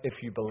saying,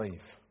 if you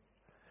believe.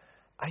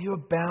 Are you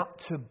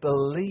about to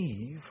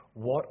believe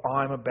what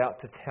I'm about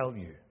to tell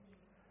you?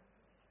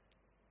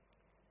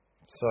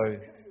 So,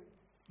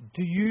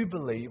 do you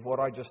believe what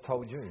I just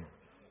told you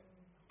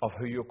of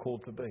who you're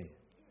called to be?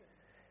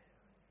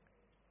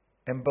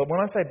 But when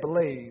I say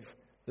believe,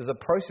 there's a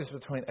process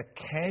between a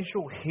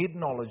casual head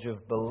knowledge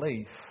of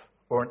belief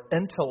or an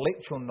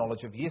intellectual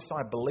knowledge of, yes,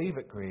 I believe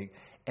it, Greg,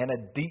 and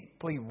a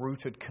deeply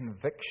rooted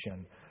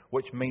conviction,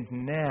 which means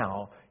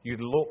now you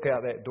look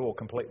out that door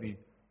completely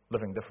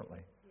living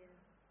differently. Yeah.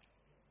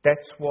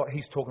 That's what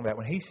he's talking about.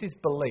 When he says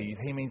believe,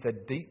 he means a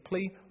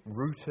deeply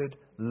rooted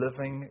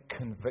living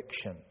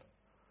conviction,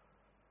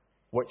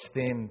 which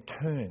then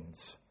turns.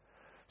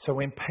 So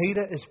when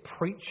Peter is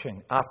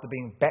preaching after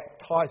being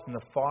baptized in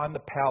the fire and the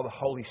power of the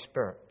Holy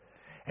Spirit,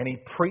 and he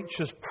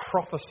preaches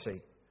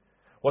prophecy,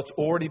 what's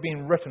already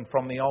been written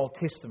from the Old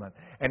Testament,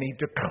 and he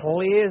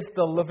declares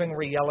the living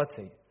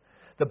reality,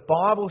 the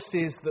Bible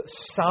says that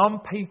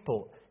some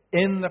people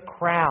in the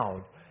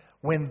crowd,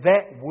 when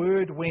that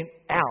word went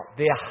out,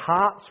 their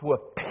hearts were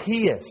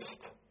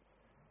pierced.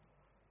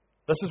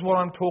 This is what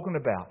I'm talking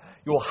about.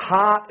 Your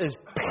heart is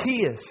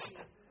pierced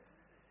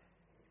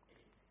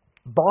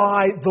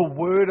by the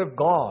Word of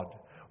God,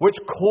 which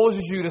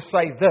causes you to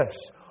say this: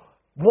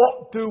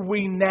 what do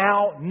we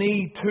now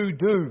need to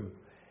do?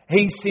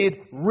 He said,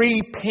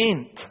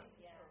 repent.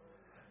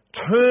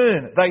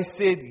 Turn. They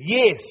said,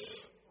 yes.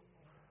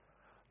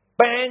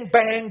 Bang,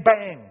 bang,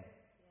 bang.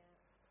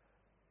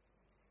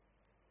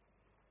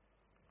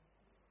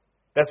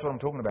 That's what I'm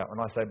talking about when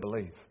I say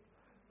believe.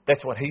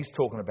 That's what he's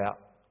talking about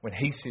when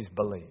he says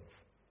believe.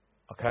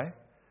 Okay?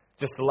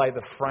 Just to lay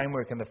the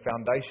framework and the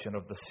foundation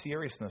of the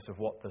seriousness of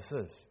what this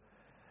is.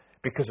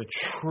 Because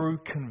a true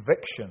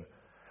conviction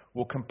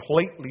will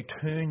completely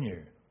turn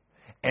you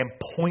and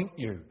point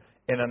you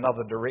in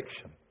another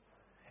direction.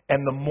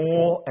 And the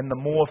more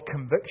of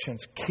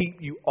convictions keep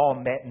you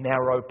on that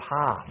narrow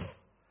path.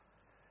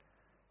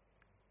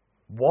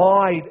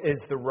 Wide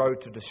is the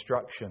road to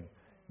destruction.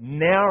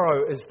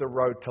 Narrow is the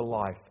road to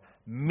life.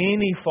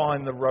 Many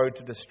find the road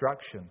to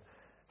destruction.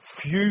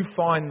 Few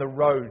find the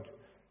road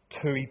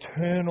to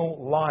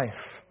eternal life,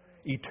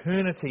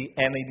 eternity,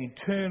 and an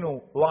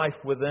eternal life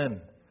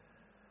within.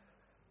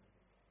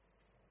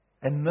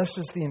 And this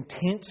is the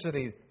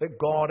intensity that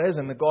God is,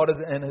 and that God is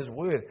in His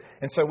Word.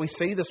 And so we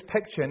see this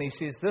picture, and He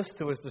says this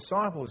to His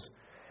disciples.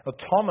 Well,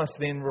 Thomas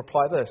then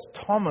replied this.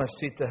 Thomas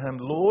said to Him,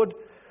 Lord,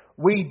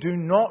 we do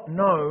not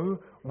know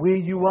where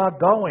you are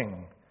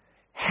going.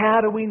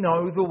 How do we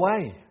know the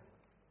way?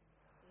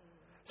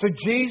 So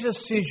Jesus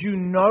says, you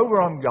know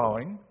where I'm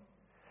going.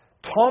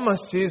 Thomas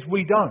says,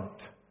 we don't.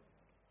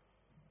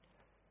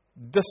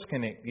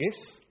 Disconnect, yes?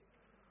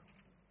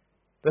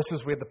 This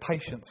is where the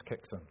patience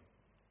kicks in.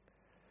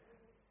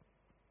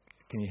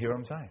 Can you hear what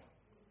I'm saying?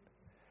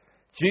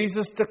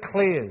 Jesus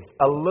declares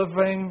a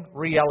living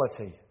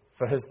reality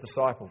for His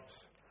disciples.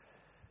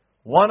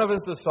 One of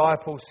His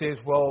disciples says,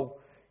 well,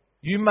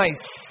 you may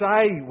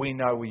say we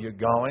know where you're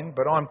going,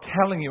 but I'm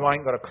telling you I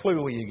ain't got a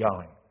clue where you're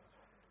going.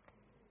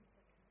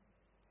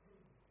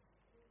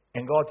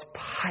 And God's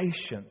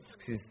patience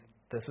says,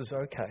 this is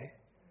okay.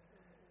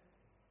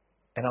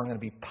 And I'm going to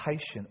be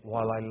patient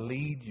while I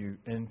lead you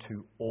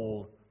into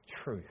all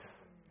truth.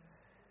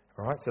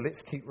 All right, so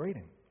let's keep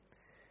reading.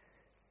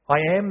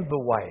 I am the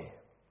way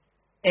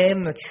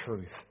and the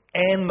truth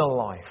and the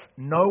life.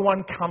 No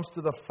one comes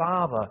to the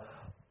Father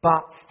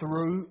but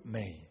through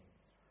me.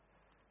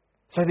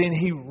 So then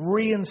He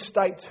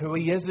reinstates who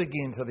He is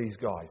again to these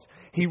guys.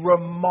 He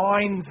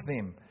reminds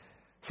them.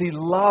 See,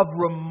 love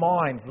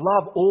reminds.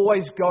 Love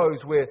always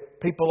goes where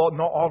people are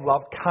not of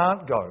love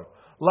can't go.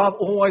 Love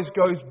always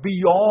goes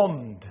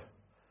beyond.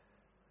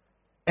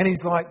 And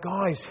He's like,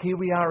 guys, here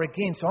we are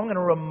again. So I'm going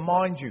to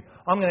remind you.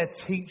 I'm going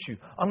to teach you.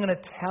 I'm going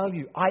to tell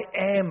you. I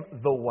am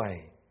the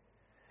way.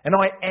 And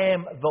I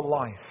am the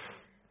life.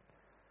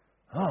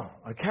 Oh,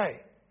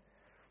 okay.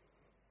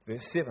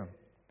 Verse 7.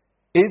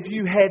 If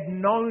you had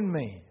known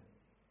me,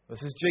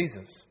 this is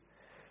Jesus,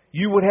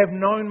 you would have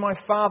known my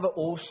Father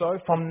also.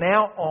 From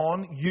now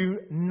on, you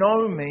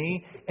know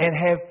me and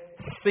have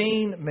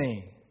seen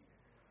me.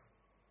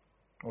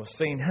 Or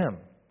seen him.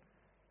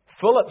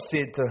 Philip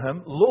said to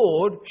him,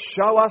 Lord,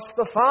 show us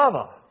the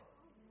Father,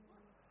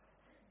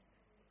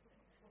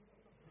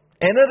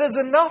 and it is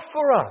enough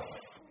for us.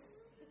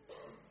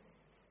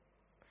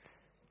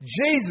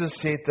 Jesus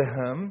said to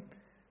him,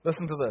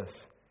 listen to this,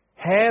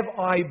 have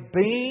I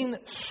been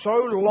so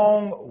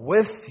long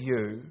with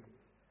you,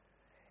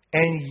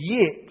 and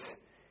yet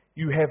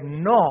you have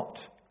not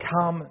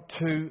come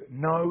to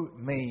know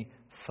me,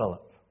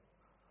 Philip?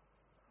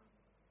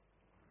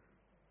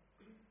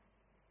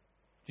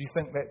 Do you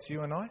think that's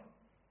you and I?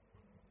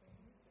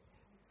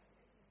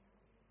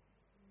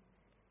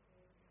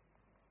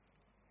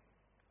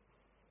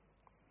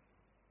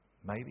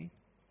 Maybe.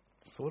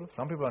 Sort of.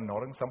 Some people are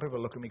nodding. Some people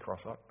are looking at me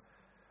cross-eyed.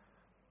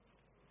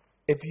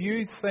 If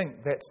you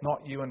think that's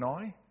not you and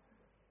I,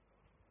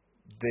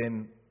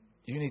 then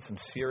you need some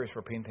serious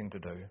repenting to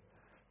do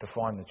to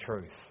find the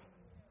truth.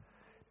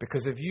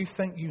 Because if you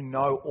think you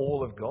know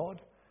all of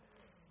God,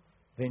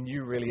 then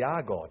you really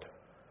are God.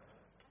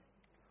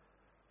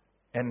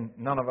 And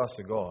none of us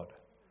are God.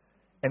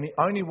 And the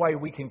only way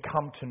we can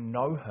come to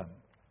know Him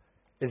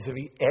is if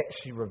He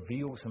actually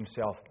reveals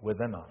Himself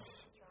within us.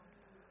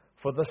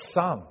 For the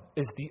Son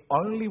is the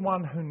only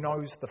one who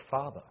knows the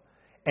Father.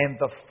 And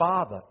the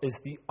Father is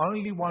the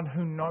only one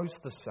who knows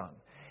the Son.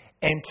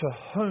 And to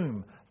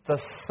whom the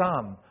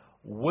Son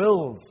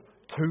wills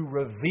to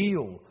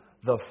reveal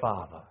the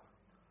Father.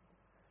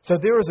 So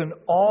there is an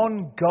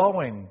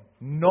ongoing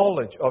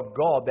knowledge of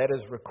God that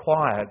is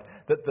required,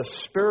 that the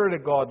Spirit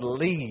of God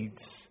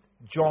leads,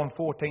 John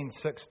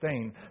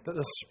 14:16, that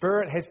the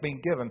Spirit has been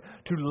given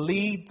to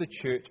lead the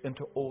church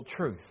into all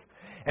truth.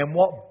 And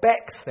what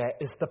backs that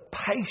is the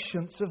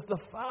patience of the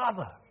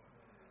Father.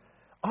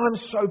 I'm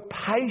so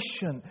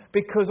patient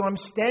because I'm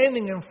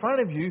standing in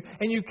front of you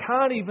and you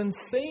can't even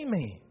see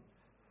me.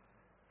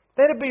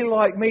 That'd be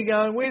like me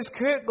going, where's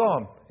Kurt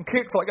gone? And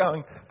Kurt's like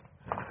going...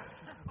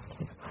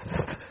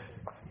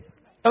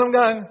 And I'm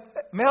going,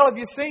 Mel, have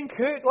you seen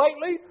Kurt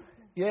lately?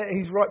 Yeah,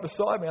 he's right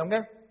beside me. I'm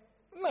going,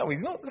 no,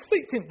 he's not. The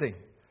seat's empty.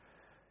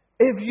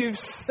 If you've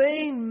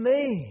seen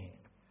me,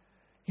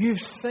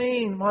 you've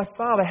seen my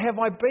Father. Have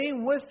I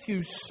been with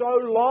you so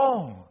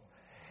long?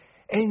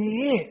 And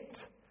yet,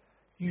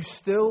 you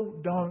still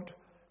don't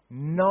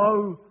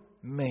know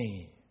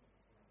me.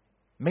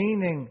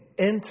 Meaning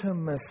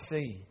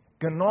intimacy.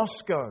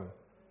 Gnosko.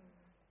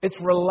 It's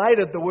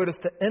related, the word is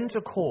to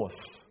intercourse.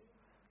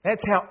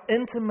 That's how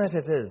intimate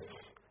it is.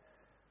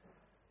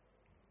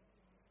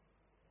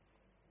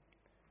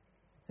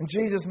 And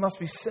Jesus must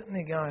be sitting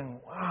there going,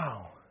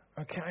 wow,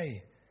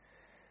 okay.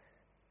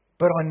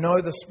 But I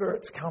know the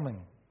Spirit's coming.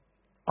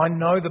 I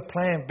know the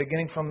plan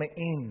beginning from the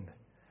end.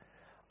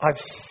 I've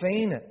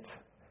seen it.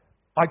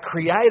 I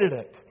created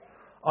it.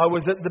 I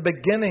was at the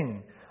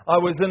beginning. I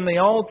was in the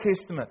Old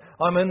Testament.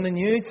 I'm in the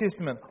New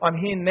Testament. I'm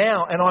here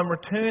now and I'm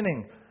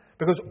returning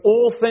because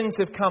all things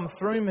have come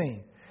through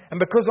me. And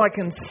because I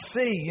can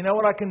see, you know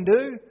what I can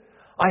do?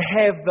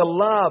 I have the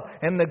love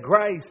and the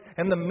grace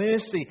and the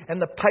mercy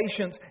and the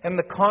patience and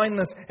the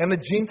kindness and the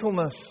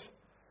gentleness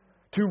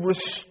to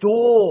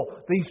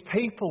restore these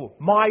people,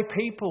 my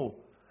people,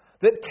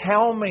 that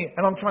tell me,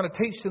 and I'm trying to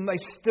teach them, they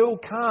still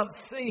can't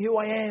see who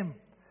I am.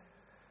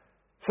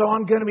 So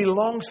I'm going to be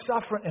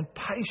long-suffering and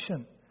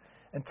patient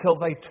until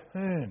they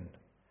turn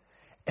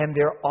and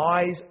their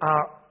eyes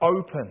are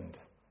opened.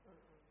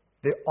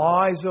 The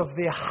eyes of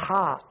their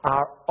heart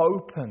are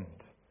opened.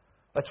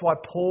 That's why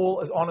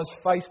Paul is on his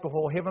face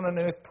before heaven and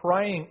earth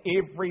praying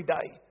every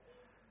day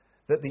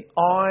that the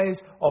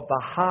eyes of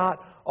the heart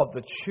of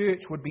the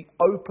church would be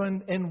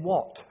opened in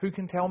what? Who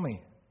can tell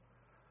me?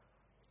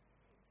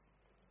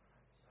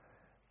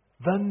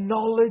 The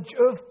knowledge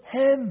of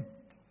Him.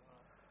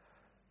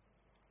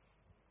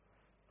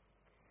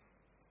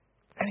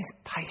 And He's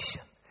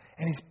patient,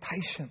 and He's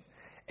patient,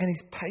 and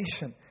He's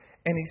patient,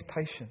 and He's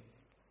patient.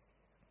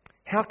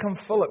 How come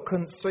Philip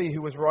couldn't see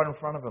who was right in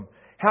front of him?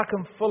 How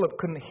come Philip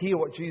couldn't hear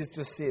what Jesus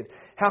just said?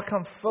 How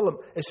come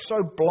Philip is so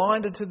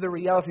blinded to the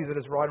reality that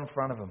is right in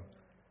front of him?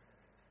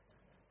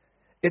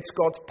 It's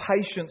God's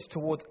patience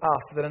towards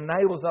us that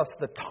enables us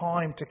the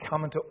time to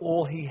come into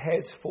all He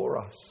has for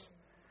us.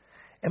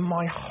 And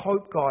my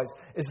hope, guys,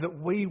 is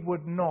that we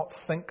would not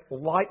think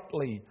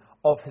lightly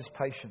of His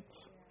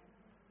patience.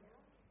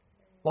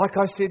 Like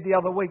I said the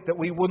other week, that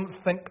we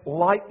wouldn't think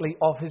lightly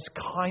of His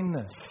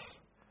kindness.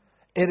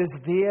 It is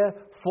there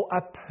for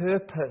a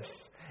purpose.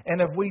 And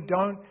if we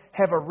don't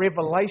have a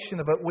revelation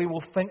of it, we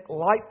will think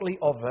lightly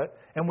of it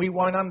and we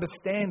won't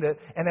understand it.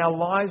 And our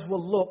lives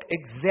will look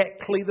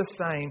exactly the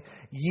same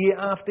year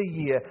after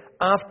year,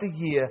 after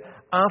year,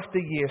 after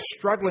year,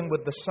 struggling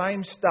with the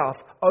same stuff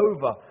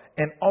over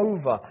and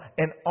over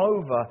and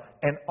over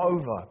and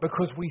over.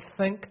 Because we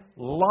think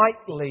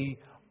lightly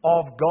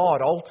of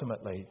God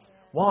ultimately.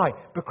 Why?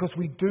 Because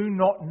we do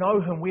not know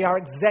Him. We are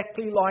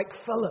exactly like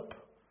Philip.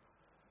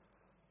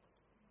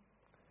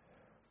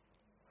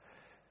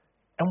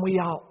 And we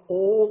are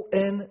all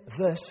in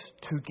this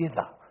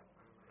together.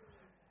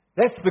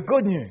 That's the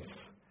good news.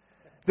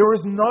 There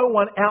is no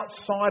one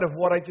outside of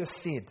what I just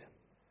said.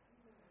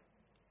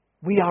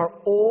 We are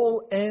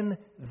all in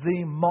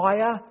the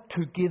mire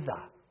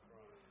together.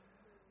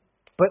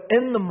 But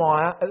in the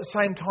mire, at the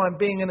same time,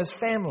 being in His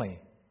family.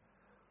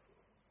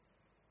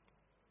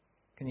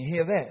 Can you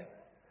hear that?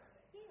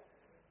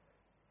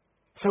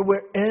 So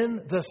we're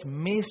in this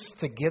mess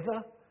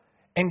together.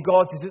 And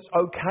God says it's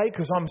okay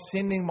because I'm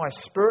sending my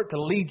Spirit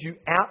to lead you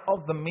out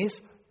of the mess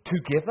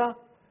together.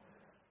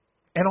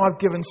 And I've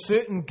given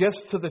certain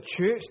gifts to the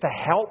church to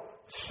help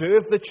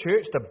serve the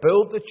church, to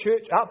build the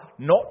church up,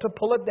 not to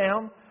pull it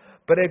down.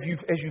 But as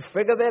you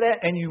figure that out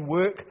and you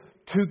work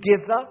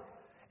together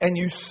and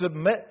you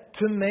submit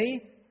to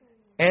me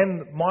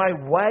and my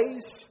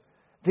ways,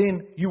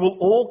 then you will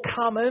all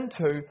come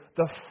into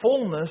the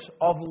fullness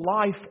of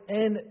life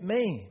in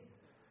me.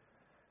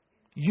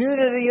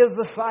 Unity of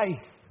the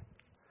faith.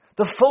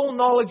 The full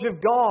knowledge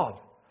of God.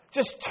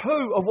 Just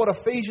two of what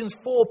Ephesians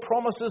 4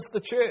 promises the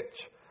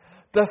church.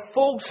 The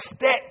full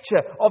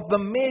stature of the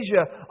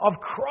measure of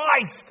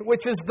Christ,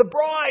 which is the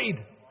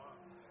bride.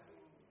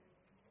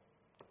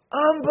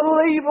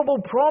 Unbelievable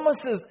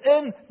promises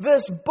in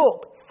this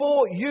book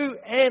for you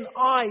and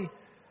I.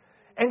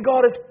 And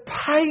God is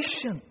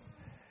patient.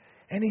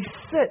 And He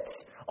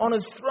sits on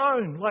His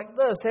throne like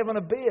this, having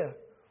a beer.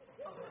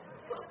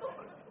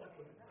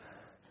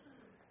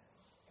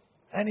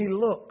 And He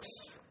looks.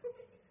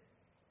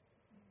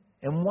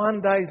 And one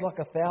day is like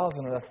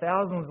 1,000, and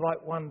 1,000 is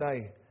like one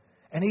day.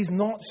 And He's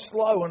not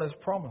slow in His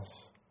promise.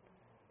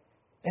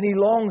 And He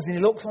longs and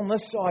He looks on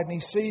this side and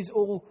He sees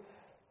all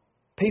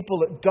people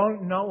that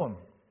don't know Him.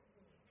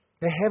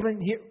 They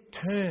haven't yet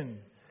turned.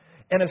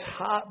 And His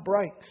heart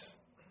breaks.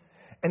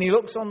 And He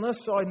looks on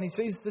this side and He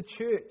sees the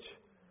church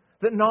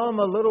that know Him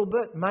a little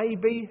bit,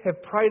 maybe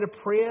have prayed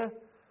a prayer.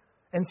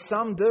 And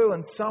some do,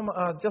 and some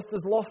are just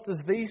as lost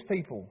as these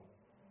people.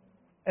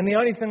 And the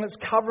only thing that's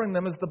covering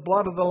them is the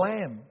blood of the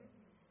Lamb.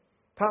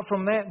 Apart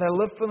from that, they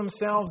live for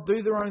themselves,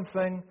 do their own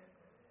thing,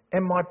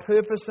 and my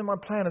purpose and my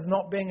plan is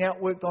not being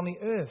outworked on the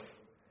earth.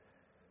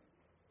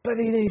 But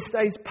he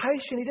stays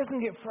patient. He doesn't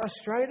get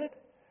frustrated.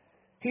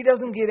 He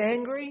doesn't get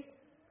angry.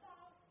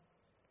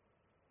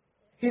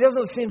 He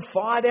doesn't send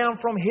fire down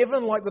from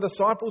heaven like the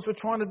disciples were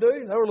trying to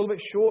do. They were a little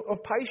bit short of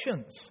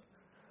patience.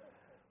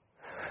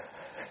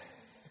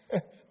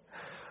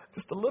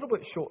 Just a little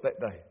bit short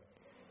that day.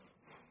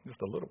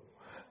 Just a little.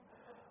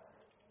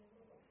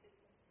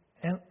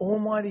 And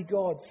Almighty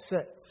God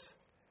sits.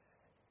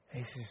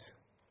 He says,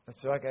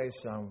 it's okay,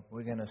 son,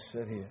 we're going to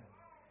sit here.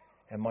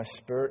 And my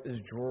Spirit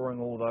is drawing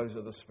all those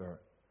of the Spirit.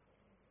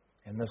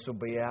 And this will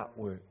be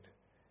outworked.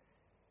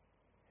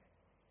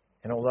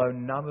 And although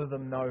none of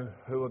them know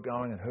who are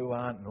going and who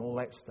aren't and all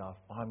that stuff,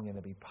 I'm going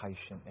to be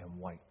patient and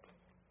wait.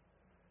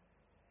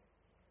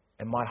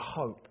 And my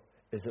hope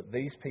is that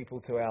these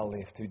people to our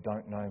left who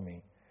don't know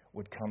me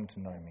would come to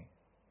know me.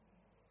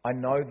 I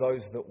know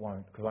those that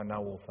won't because I know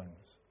all things.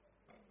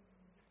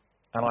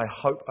 And I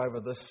hope over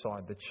this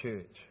side, the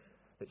church,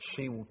 that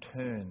she will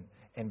turn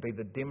and be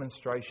the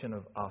demonstration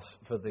of us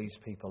for these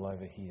people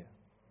over here.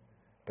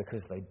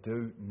 Because they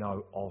do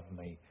know of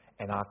me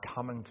and are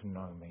coming to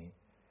know me.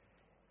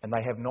 And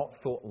they have not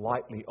thought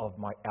lightly of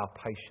our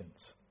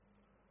patience.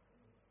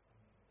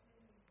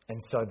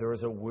 And so there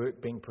is a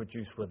work being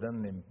produced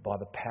within them by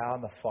the power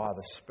and the fire of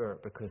the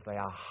Spirit because they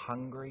are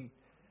hungry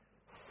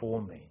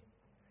for me.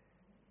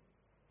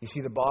 You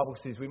see, the Bible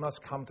says we must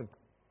come to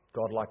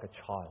God like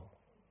a child.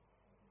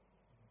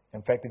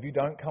 In fact, if you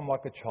don't come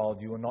like a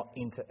child, you will not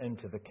enter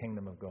into the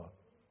kingdom of God.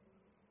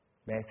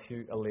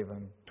 Matthew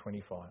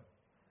 11:25.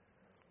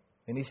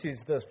 And he says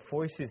this,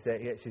 before he says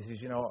that, he actually says,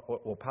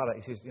 part of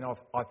it, he says,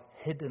 I've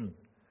hidden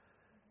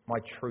my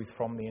truth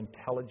from the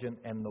intelligent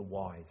and the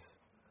wise.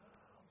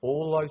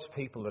 All those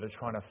people that are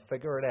trying to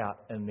figure it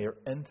out in their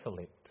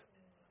intellect,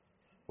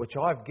 which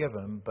I've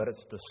given, but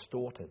it's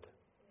distorted.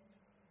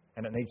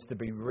 And it needs to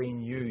be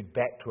renewed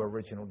back to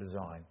original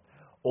design.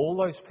 All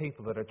those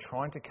people that are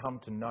trying to come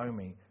to know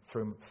me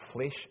through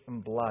flesh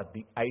and blood,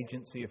 the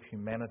agency of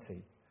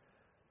humanity,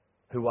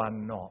 who are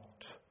not,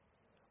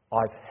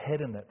 I've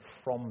hidden it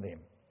from them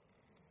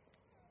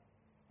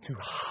to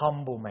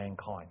humble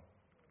mankind.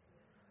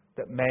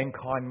 That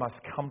mankind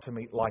must come to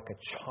me like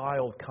a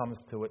child comes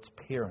to its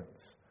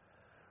parents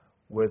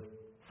with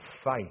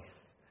faith,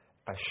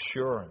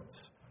 assurance,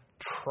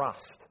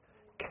 trust,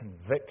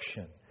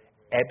 conviction,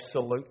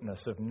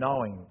 absoluteness of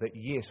knowing that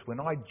yes, when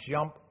I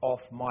jump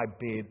off my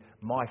bed,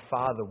 my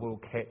Father will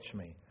catch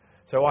me.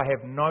 So I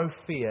have no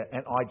fear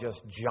and I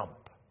just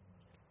jump.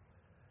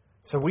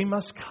 So we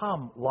must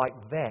come like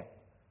that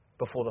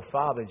before the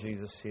Father,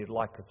 Jesus said,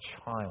 like a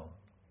child.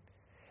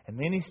 And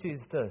then he says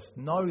this,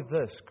 know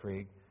this,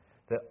 Greg,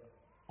 that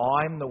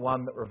I'm the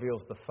one that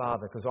reveals the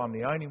Father because I'm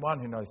the only one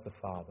who knows the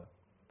Father.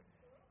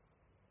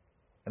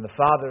 And the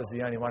Father is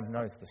the only one who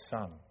knows the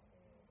Son.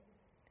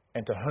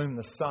 And to whom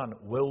the Son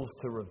wills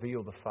to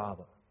reveal the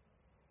Father.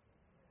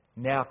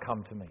 Now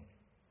come to me,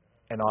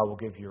 and I will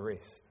give you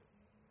rest.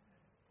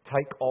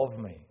 Take of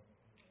me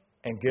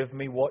and give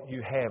me what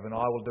you have, and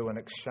I will do an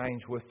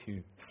exchange with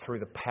you through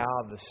the power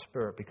of the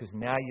Spirit, because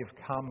now you've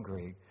come,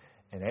 Greg,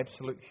 in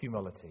absolute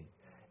humility,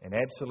 in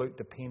absolute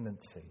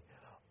dependency,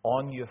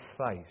 on your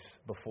face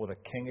before the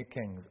King of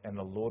Kings and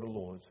the Lord of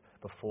Lords,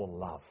 before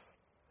love.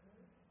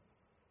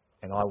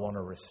 And I want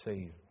to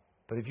receive.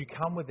 But if you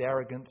come with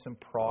arrogance and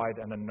pride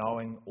and a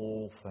knowing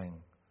all thing,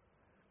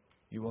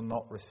 you will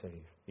not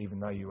receive, even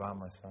though you are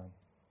my son.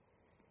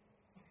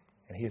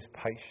 And he is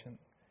patient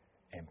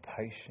and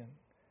patient,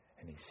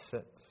 and he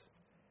sits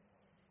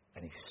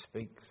and he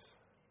speaks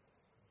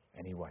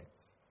and he waits.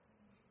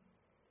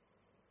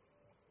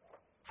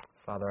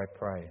 Father, I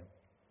pray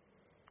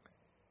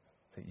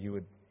that you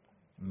would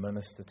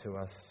minister to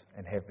us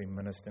and have been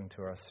ministering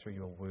to us through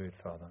your word,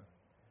 Father.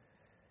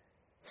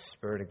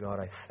 Spirit of God,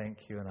 I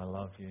thank you and I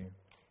love you.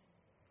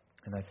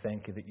 And I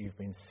thank you that you've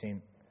been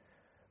sent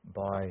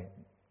by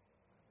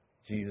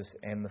Jesus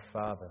and the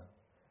Father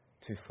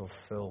to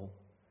fulfill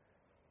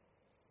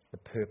the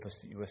purpose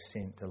that you were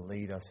sent to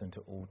lead us into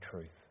all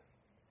truth.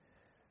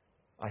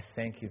 I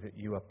thank you that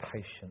you are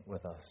patient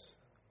with us.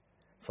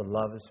 For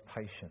love is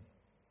patient.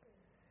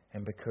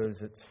 And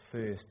because it's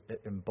first,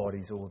 it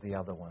embodies all the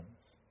other ones.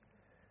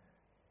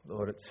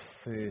 Lord, it's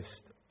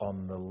first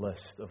on the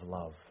list of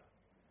love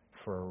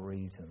for a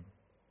reason,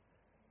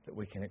 that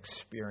we can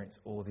experience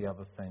all the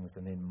other things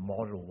and then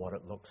model what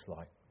it looks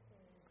like.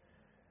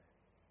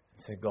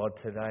 So God,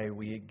 today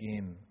we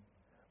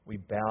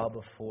bow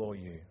before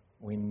you.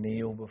 We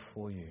kneel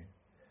before you.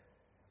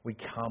 We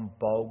come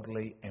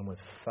boldly and with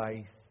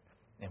faith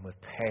and with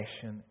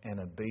passion and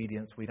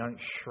obedience. We don't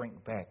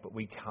shrink back, but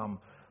we come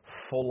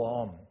full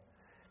on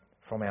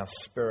from our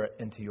spirit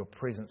into your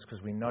presence,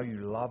 because we know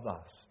you love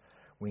us.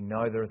 We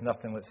know there is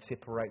nothing that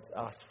separates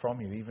us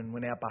from you. Even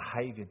when our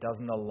behavior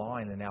doesn't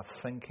align and our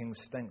thinking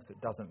stinks, it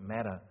doesn't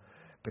matter,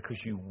 because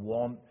you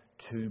want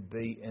to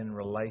be in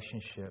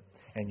relationship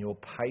and you're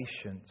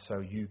patient so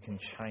you can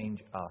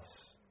change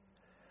us.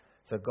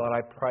 So God,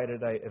 I pray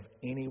today, if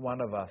any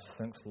one of us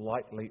thinks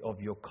lightly of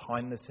your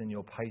kindness and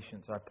your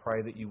patience, I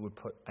pray that you would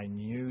put a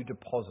new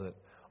deposit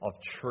of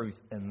truth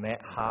in that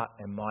heart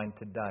and mind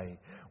today,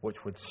 which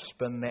would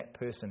spin that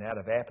person out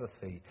of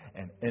apathy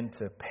and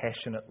into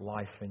passionate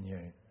life in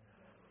you.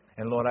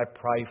 And Lord, I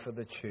pray for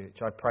the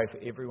church. I pray for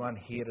everyone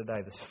here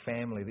today, this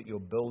family that you're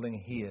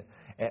building here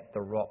at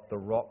the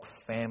Rock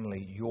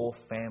family, your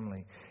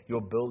family.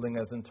 You're building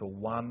us into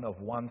one of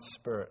one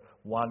spirit,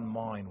 one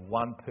mind,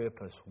 one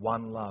purpose,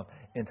 one love,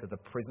 into the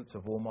presence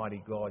of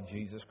Almighty God,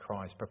 Jesus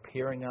Christ,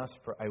 preparing us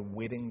for a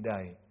wedding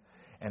day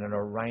and an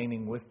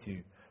reigning with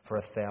you for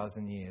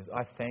 1,000 years.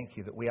 I thank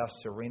you that we are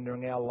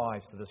surrendering our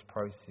lives to this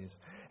process.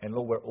 And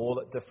Lord, we're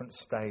all at different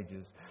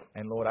stages.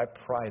 And Lord, I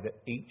pray that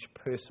each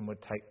person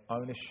would take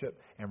ownership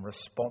and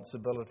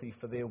responsibility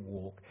for their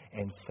walk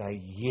and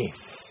say yes.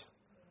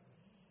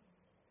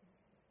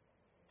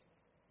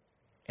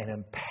 And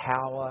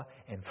empower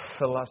and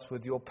fill us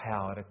with your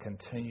power to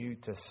continue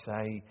to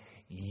say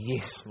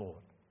yes,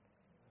 Lord.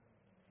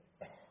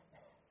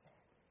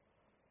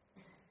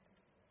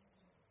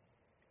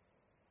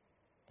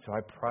 So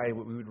I pray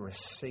that we would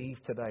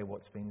receive today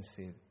what's been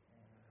said.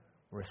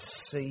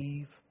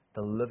 Receive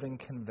the living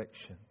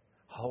conviction.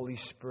 Holy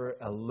Spirit,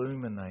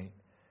 illuminate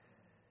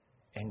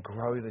and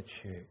grow the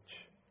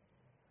church.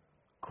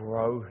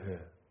 Grow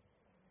her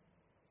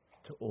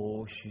to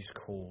all she's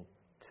called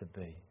to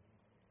be.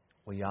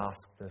 We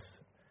ask this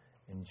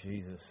in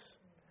Jesus,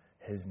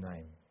 his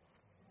name.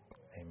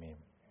 Amen.